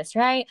relate to this,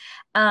 right?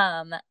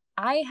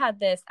 I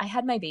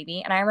had my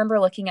baby and I remember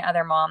looking at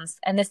other moms,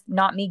 and this,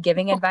 not me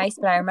giving advice,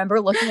 but I remember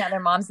looking at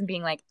other moms and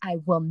being like, I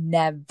will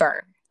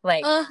never,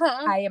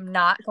 I am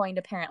not going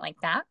to parent like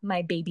that.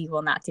 My baby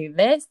will not do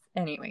this.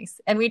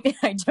 Anyways. And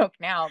I joke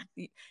now,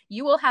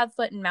 you will have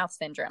foot and mouth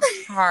syndrome.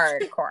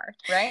 Hardcore,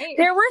 right?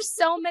 There were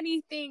so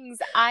many things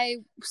I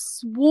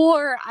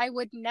swore I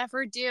would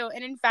never do.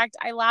 And in fact,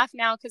 I laugh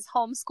now because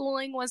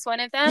homeschooling was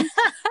one of them.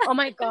 Oh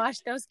my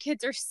gosh, those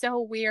kids are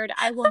so weird.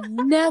 I will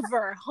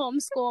never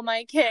homeschool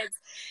my kids.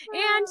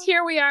 And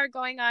here we are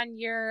going on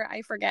year,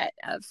 I forget,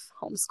 of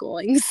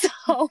homeschooling.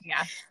 So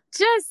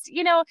just,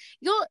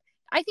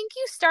 I think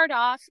you start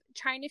off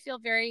trying to feel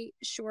very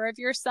sure of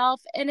yourself,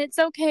 and it's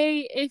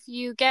okay if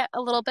you get a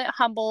little bit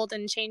humbled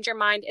and change your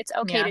mind. It's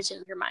okay to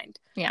change your mind.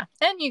 Yeah.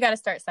 And you got to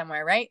start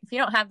somewhere, right? If you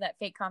don't have that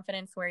fake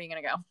confidence, where are you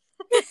going to go?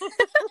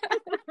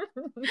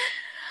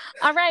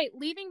 All right.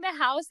 Leaving the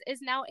house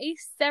is now a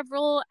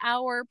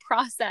several-hour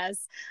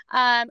process.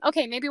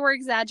 Okay, maybe we're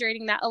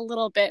exaggerating that a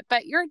little bit,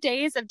 but your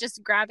days of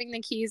just grabbing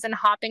the keys and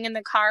hopping in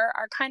the car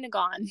are kind of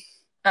gone.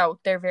 Oh,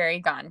 they're very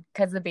gone,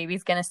 because the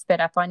baby's going to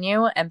spit up on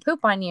you and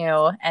poop on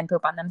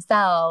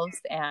themselves.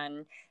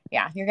 And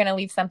you're going to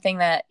leave something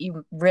that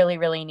you really,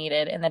 really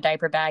needed in the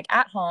diaper bag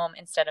at home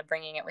instead of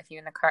bringing it with you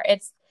in the car.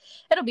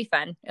 It'll be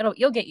fun.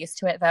 You'll get used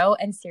to it though.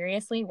 And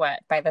seriously,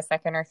 by the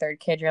second or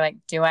third kid, you're like,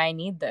 do I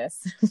need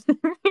this?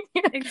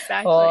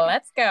 Exactly. Well,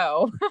 let's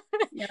go.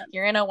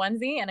 You're in a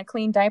onesie and a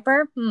clean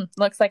diaper.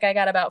 Looks like I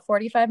got about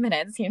 45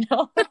 minutes,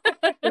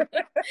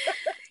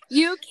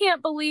 You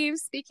can't believe,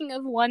 speaking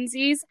of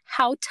onesies,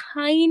 how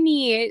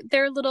tiny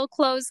their little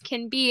clothes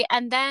can be.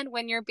 And then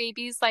when your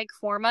baby's like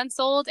 4 months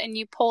old and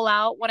you pull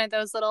out one of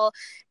those little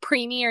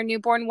preemie or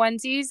newborn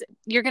onesies,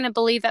 you're going to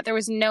believe that there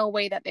was no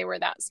way that they were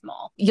that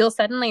small. You'll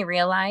suddenly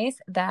realize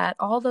that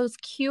all those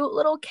cute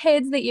little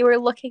kids that you were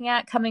looking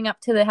at coming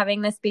up to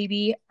having this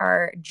baby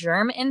are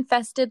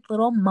germ-infested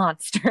little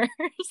monsters,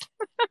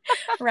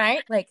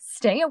 right? Like,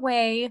 stay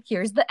away.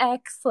 Here's the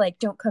X. Like,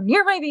 don't come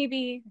near my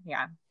baby.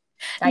 Yeah.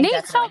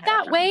 Nate felt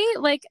that way.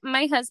 Like,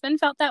 my husband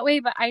felt that way,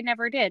 but I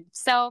never did.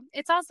 So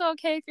it's also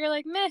okay if you're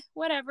like, meh,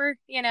 whatever,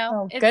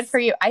 Good for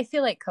you. I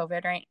feel like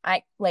COVID, right?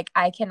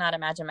 I cannot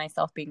imagine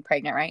myself being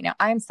pregnant right now.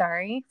 I'm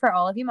sorry for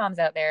all of you moms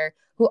out there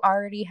who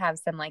already have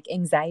some like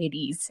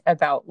anxieties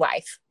about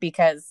life,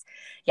 because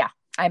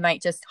I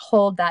might just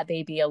hold that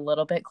baby a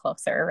little bit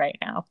closer right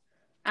now.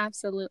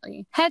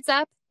 Absolutely. Heads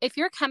up, if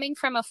you're coming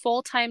from a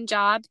full-time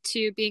job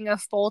to being a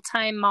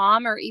full-time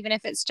mom, or even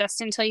if it's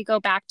just until you go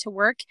back to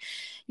work,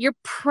 you're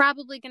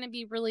probably going to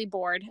be really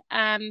bored.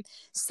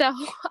 So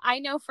I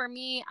know for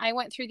me, I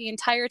went through the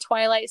entire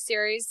Twilight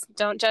series.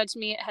 Don't judge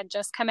me. It had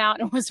just come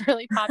out and was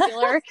really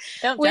popular.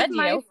 Don't judge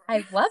you.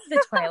 I love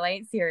the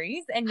Twilight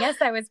series. And yes,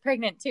 I was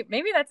pregnant too.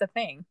 Maybe that's a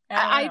thing.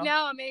 I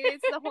know. Maybe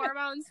it's the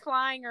hormones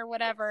flying or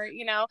whatever,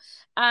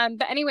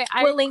 But anyway,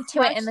 we'll link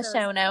to it in the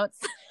show notes.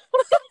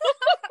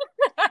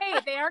 Hey,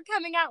 they are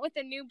coming out with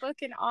a new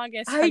book in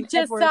August. I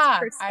just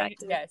saw.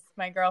 Yes,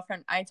 my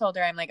girlfriend. I told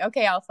her, I'm like,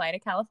 okay, I'll fly to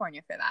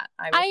California for that.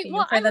 I will see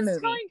you for the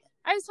movie.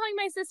 I was telling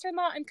my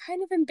sister-in-law, I'm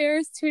kind of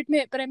embarrassed to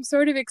admit, but I'm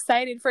sort of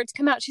excited for it to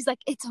come out. She's like,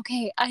 it's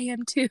okay. I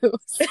am too.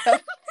 So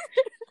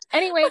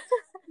anyway,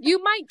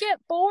 you might get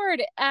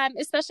bored,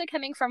 especially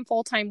coming from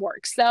full-time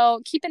work.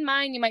 So keep in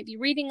mind, you might be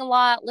reading a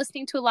lot,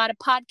 listening to a lot of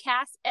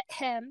podcasts,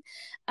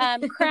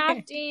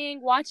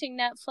 crafting, watching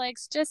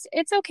Netflix. Just,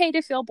 it's okay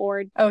to feel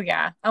bored. Oh,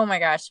 yeah. Oh, my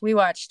gosh. We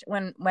watched,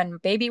 when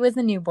baby was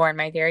a newborn,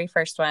 my very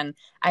first one,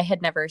 I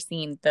had never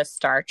seen the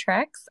Star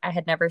Treks. I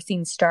had never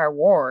seen Star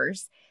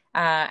Wars.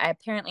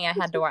 Apparently, I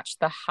had to watch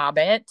The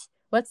Hobbit.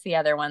 What's the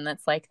other one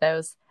that's like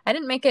those? I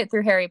didn't make it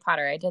through Harry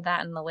Potter. I did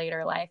that in the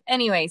later life.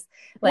 Anyways,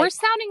 we're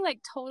sounding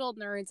like total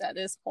nerds at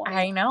this point.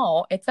 I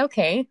know. It's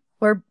okay.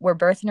 We're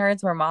birth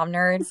nerds. We're mom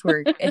nerds.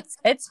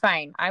 It's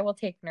fine. I will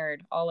take nerd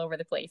all over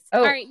the place. Oh.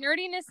 All right.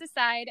 Nerdiness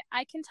aside,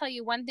 I can tell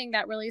you one thing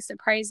that really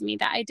surprised me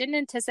that I didn't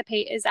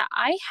anticipate is that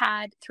I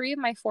had 3 of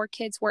my 4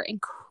 kids were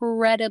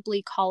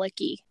incredibly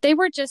colicky. They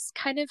were just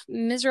kind of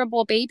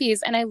miserable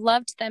babies, and I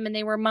loved them and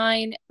they were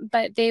mine,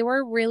 but they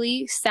were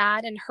really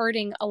sad and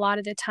hurting a lot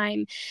of the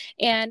time.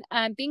 And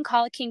being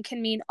colicky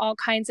can mean all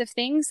kinds of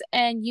things,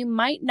 and you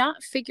might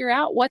not figure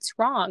out what's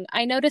wrong.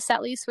 I noticed,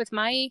 at least with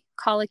my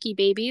colicky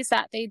babies,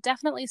 that they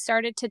definitely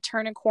started to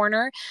turn a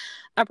corner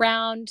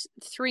around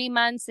 3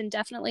 months, and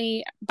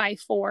definitely by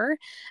 4.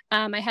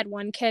 I had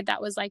one kid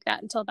that was like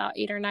that until about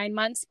 8 or 9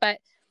 months, but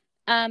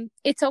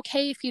it's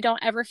okay if you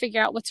don't ever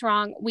figure out what's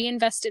wrong. We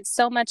invested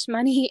so much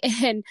money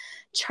in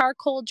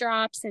charcoal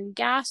drops and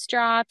gas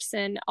drops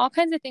and all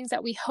kinds of things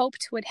that we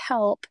hoped would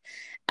help.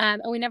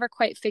 And we never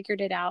quite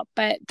figured it out.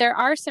 But there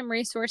are some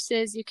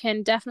resources. You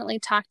can definitely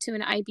talk to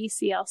an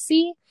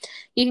IBCLC.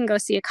 You can go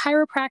see a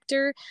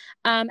chiropractor.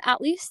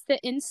 At least the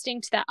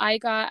instinct that I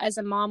got as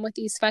a mom with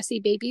these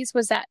fussy babies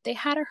was that they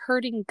had a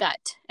hurting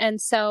gut.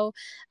 And so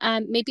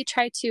maybe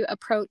try to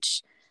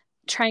approach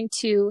trying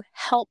to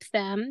help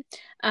them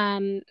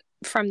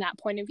from that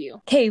point of view.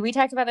 Okay, we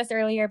talked about this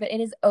earlier, but it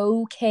is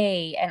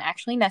okay and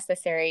actually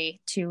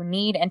necessary to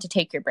need and to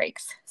take your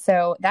breaks.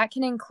 So that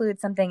can include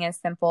something as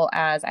simple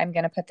as, I'm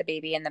going to put the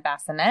baby in the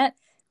bassinet,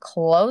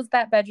 close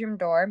that bedroom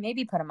door,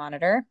 maybe put a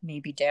monitor,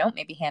 maybe don't,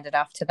 maybe hand it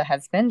off to the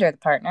husband or the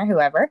partner,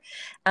 whoever,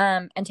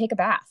 and take a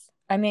bath.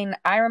 I mean,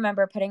 I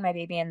remember putting my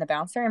baby in the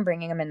bouncer and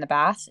bringing him in the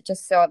bath,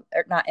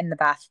 or not in the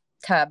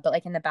bathtub, but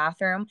like in the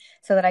bathroom,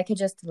 so that I could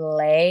just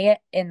lay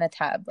in the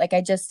tub. Like,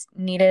 I just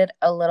needed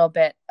a little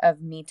bit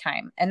of me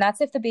time. And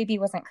that's if the baby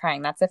wasn't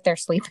crying. That's if they're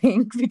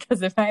sleeping,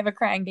 because if I have a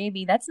crying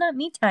baby, that's not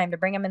me time to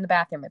bring them in the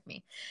bathroom with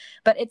me.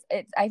 But it's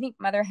I think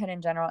motherhood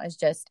in general is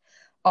just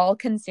all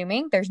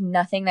consuming. There's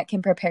nothing that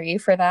can prepare you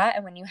for that.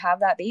 And when you have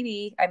that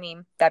baby, I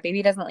mean, that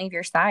baby doesn't leave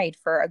your side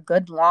for a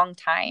good long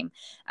time.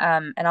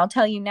 And I'll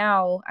tell you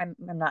now, I'm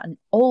not an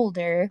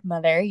older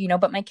mother,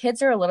 but my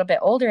kids are a little bit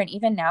older. And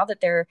even now that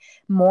they're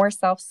more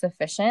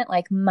self-sufficient,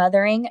 like,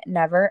 mothering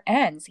never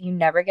ends. You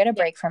never get a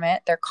break from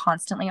it. They're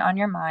constantly on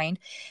your mind.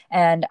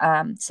 And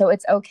so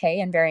it's okay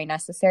and very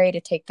necessary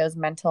to take those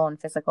mental and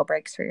physical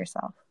breaks for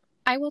yourself.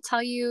 I will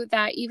tell you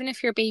that even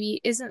if your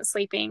baby isn't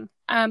sleeping,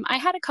 I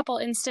had a couple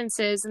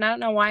instances, and I don't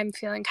know why I'm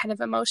feeling kind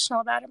of emotional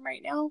about them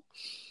right now.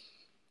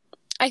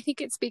 I think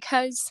it's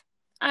because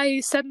I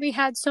suddenly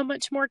had so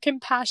much more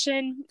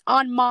compassion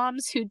on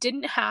moms who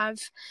didn't have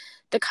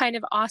the kind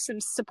of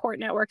awesome support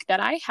network that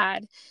I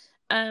had,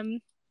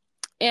 and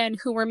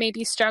who were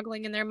maybe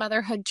struggling in their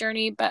motherhood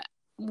journey. But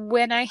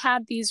when I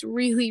had these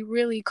really,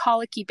 really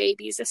colicky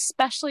babies,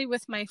 especially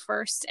with my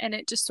first, and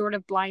it just sort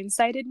of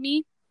blindsided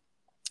me.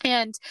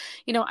 And,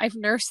 I've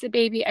nursed the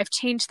baby, I've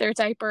changed their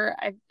diaper,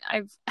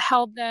 I've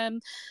held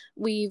them,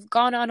 we've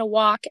gone on a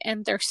walk,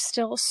 and they're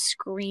still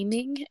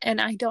screaming,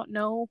 and I don't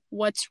know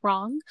what's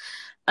wrong.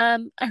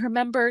 I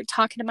remember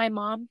talking to my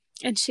mom,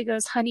 and she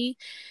goes, honey,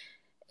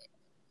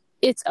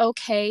 it's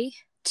okay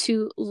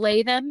to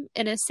lay them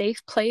in a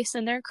safe place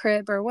in their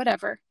crib or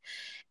whatever,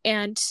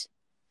 and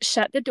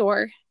shut the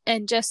door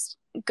and just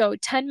go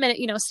 10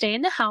 minutes, stay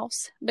in the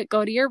house, but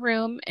go to your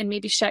room and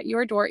maybe shut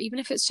your door, even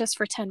if it's just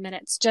for 10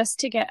 minutes, just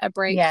to get a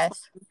break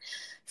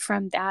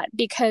from that.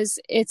 Because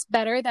it's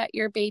better that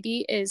your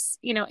baby is,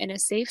 in a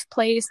safe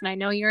place. And I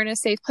know you're in a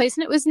safe place.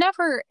 And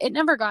it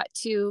never got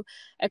to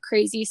a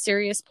crazy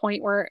serious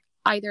point where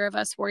either of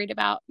us worried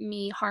about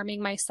me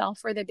harming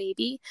myself or the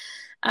baby.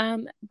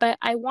 But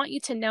I want you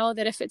to know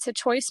that if it's a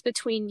choice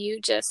between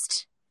you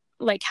just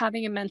like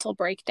having a mental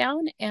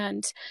breakdown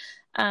and,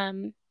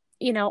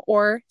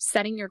 or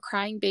setting your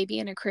crying baby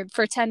in a crib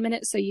for 10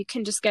 minutes so you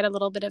can just get a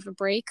little bit of a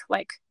break.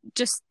 Like,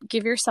 just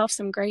give yourself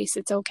some grace.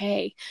 It's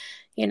okay,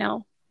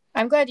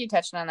 I'm glad you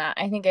touched on that.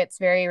 I think it's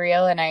very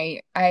real. And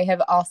I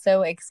have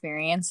also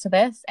experienced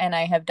this, and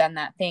I have done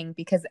that thing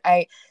because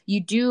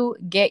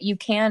you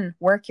can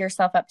work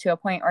yourself up to a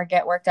point or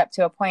get worked up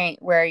to a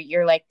point where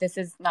you're like, this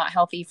is not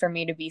healthy for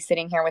me to be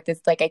sitting here with this.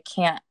 Like, I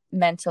can't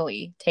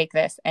mentally take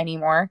this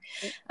anymore.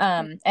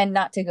 And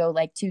not to go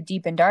like too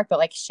deep and dark, but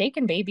like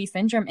shaken baby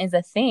syndrome is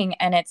a thing.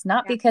 And it's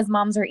not because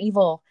moms are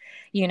evil,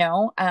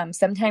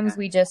 sometimes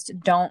we just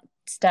don't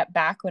step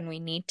back when we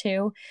need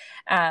to.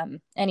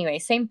 Anyway,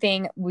 same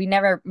thing. We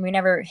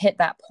never hit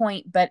that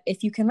point, but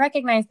if you can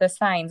recognize the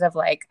signs of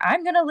like,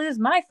 I'm going to lose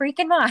my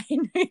freaking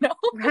mind,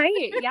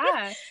 Right.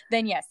 Yeah.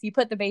 Then yes, you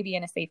put the baby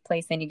in a safe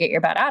place and you get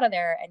your butt out of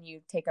there and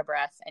you take a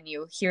breath and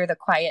you hear the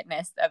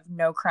quietness of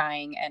no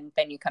crying and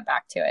then you come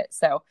back to it.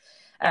 So,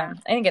 I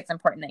think it's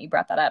important that you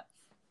brought that up.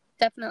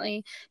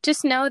 Definitely.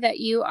 Just know that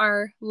you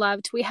are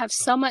loved. We have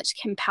so much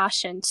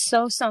compassion,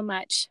 so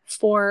much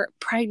for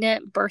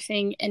pregnant,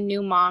 birthing, and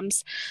new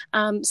moms.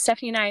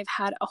 Stephanie and I have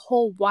had a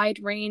whole wide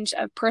range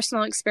of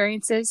personal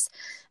experiences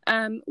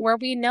where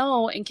we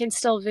know and can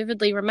still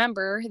vividly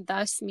remember,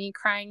 thus me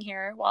crying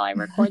here while I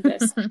record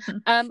this,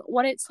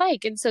 what it's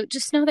like. And so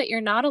just know that you're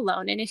not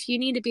alone. And if you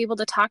need to be able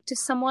to talk to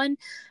someone,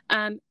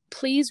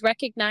 please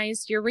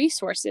recognize your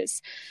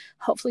resources.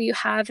 Hopefully you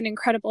have an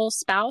incredible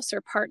spouse or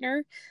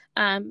partner,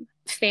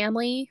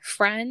 family,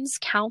 friends,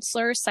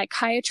 counselors,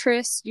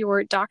 psychiatrists,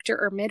 your doctor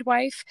or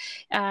midwife,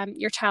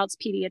 your child's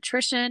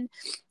pediatrician.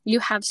 You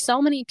have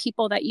so many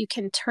people that you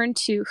can turn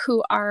to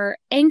who are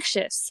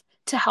anxious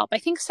to help. I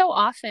think so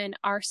often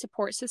our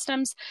support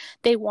systems,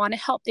 they want to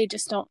help. They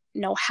just don't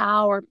know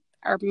how, or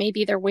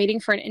maybe they're waiting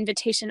for an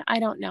invitation. I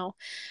don't know.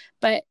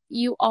 But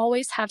you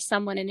always have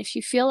someone. And if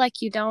you feel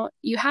like you don't,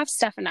 you have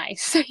Steph and I.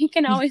 So you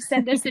can always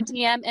send us a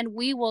DM and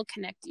we will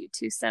connect you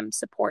to some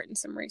support and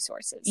some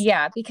resources.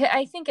 Yeah, because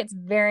I think it's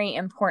very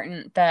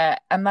important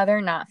that a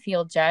mother not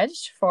feel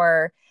judged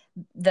for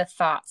the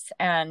thoughts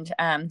and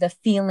the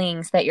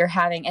feelings that you're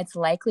having. It's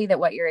likely that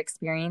what you're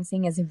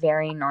experiencing is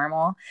very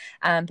normal.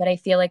 But I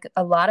feel like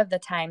a lot of the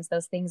times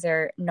those things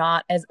are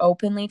not as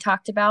openly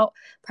talked about,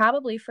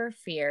 probably for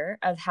fear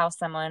of how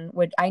someone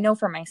would. I know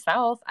for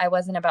myself, I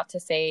wasn't about to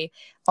say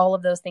all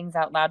of those things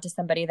out loud to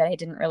somebody that I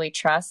didn't really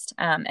trust,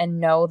 and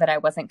know that I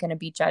wasn't going to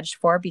be judged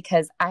for,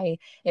 because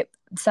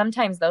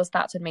sometimes those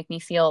thoughts would make me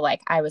feel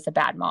like I was a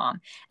bad mom.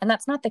 And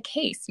that's not the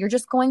case. You're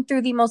just going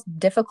through the most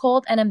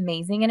difficult and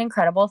amazing and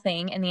incredible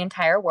thing in the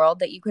entire world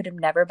that you could have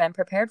never been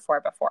prepared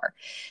for before.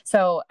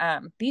 So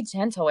be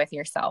gentle with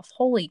yourself.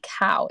 Holy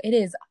cow. It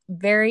is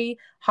very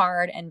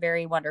hard and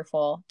very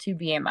wonderful to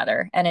be a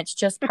mother. And it's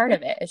just part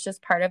of it. It's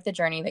just part of the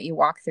journey that you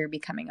walk through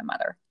becoming a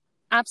mother.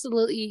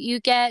 Absolutely. You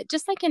get,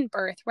 just like in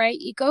birth, right?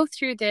 You go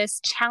through this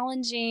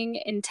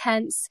challenging,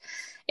 intense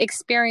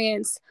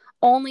experience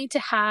only to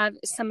have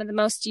some of the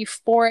most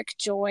euphoric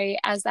joy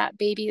as that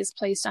baby is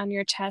placed on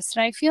your chest.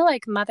 And I feel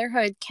like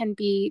motherhood can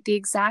be the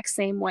exact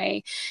same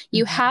way.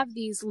 You have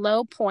these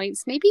low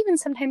points, maybe even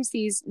sometimes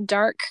these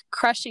dark,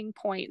 crushing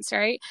points,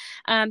 right?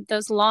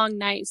 Those long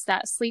nights,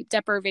 that sleep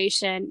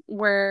deprivation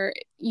where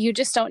you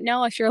just don't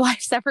know if your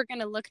life's ever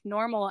going to look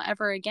normal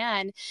ever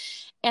again.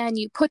 And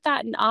you put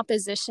that in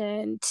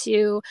opposition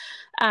to,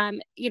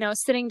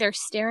 sitting there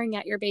staring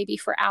at your baby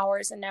for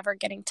hours and never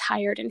getting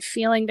tired and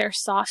feeling their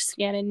soft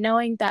skin and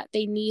knowing that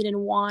they need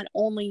and want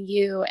only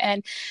you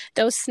and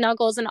those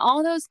snuggles and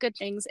all those good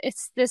things.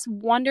 It's this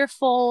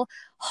wonderful,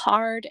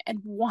 hard, and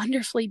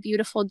wonderfully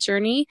beautiful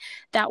journey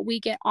that we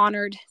get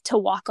honored to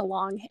walk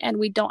along, and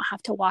we don't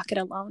have to walk it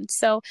alone.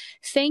 So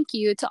thank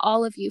you to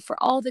all of you for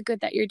all the good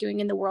that you're doing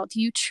in the world.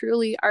 You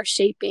truly are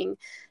shaping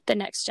the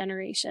next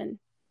generation.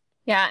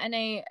 Yeah. And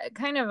I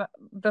kind of,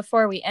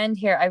 before we end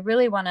here, I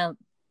really want to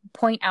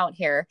point out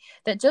here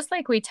that just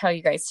like we tell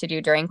you guys to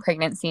do during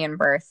pregnancy and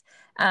birth,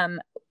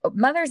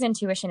 mother's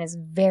intuition is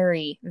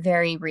very,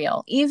 very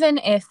real. Even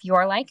if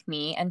you're like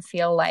me and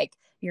feel like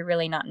you're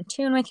really not in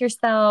tune with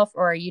yourself,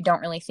 or you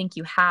don't really think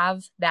you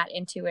have that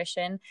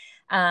intuition.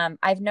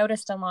 I've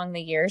noticed along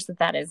the years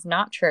that is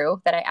not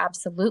true, that I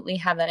absolutely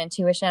have that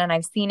intuition. And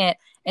I've seen it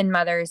in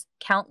mothers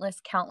countless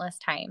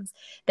times.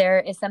 There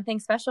is something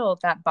special,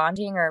 that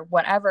bonding or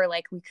whatever,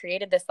 like we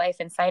created this life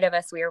inside of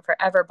us. We are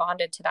forever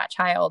bonded to that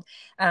child.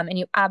 And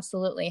you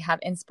absolutely have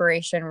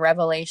inspiration,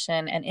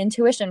 revelation, and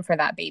intuition for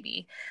that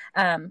baby,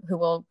 who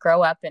will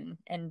grow up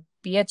and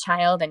be a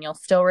child, and you'll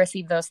still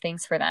receive those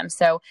things for them.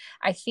 So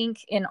I think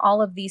in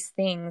all of these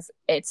things,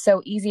 it's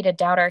so easy to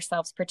doubt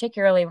ourselves,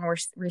 particularly when we're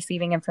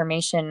receiving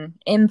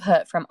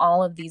input from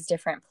all of these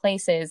different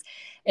places.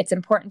 It's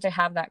important to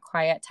have that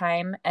quiet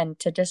time and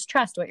to just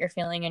trust what you're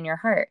feeling in your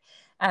heart.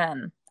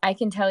 I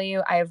can tell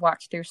you, I have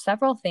walked through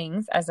several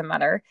things as a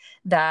mother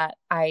that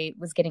I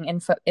was getting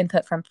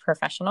input from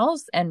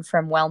professionals and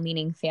from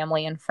well-meaning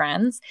family and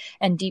friends,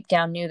 and deep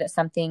down knew that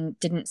something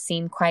didn't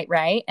seem quite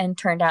right, and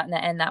turned out in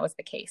the end that was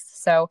the case.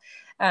 So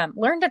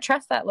learn to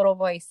trust that little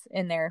voice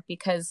in there,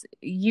 because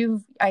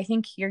I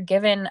think you're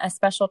given a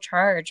special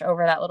charge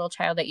over that little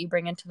child that you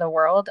bring into the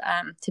world,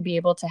 to be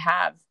able to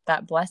have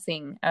that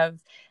blessing of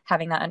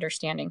having that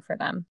understanding for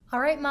them. All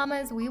right,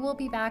 mamas, we will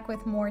be back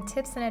with more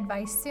tips and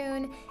advice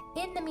soon.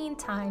 In the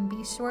meantime,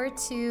 be sure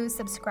to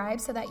subscribe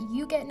so that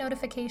you get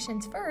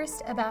notifications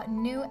first about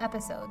new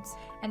episodes.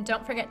 And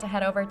don't forget to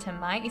head over to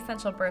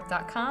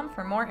myessentialbirth.com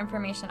for more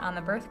information on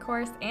the birth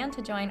course and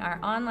to join our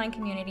online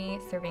community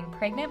serving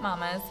pregnant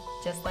mamas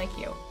just like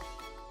you.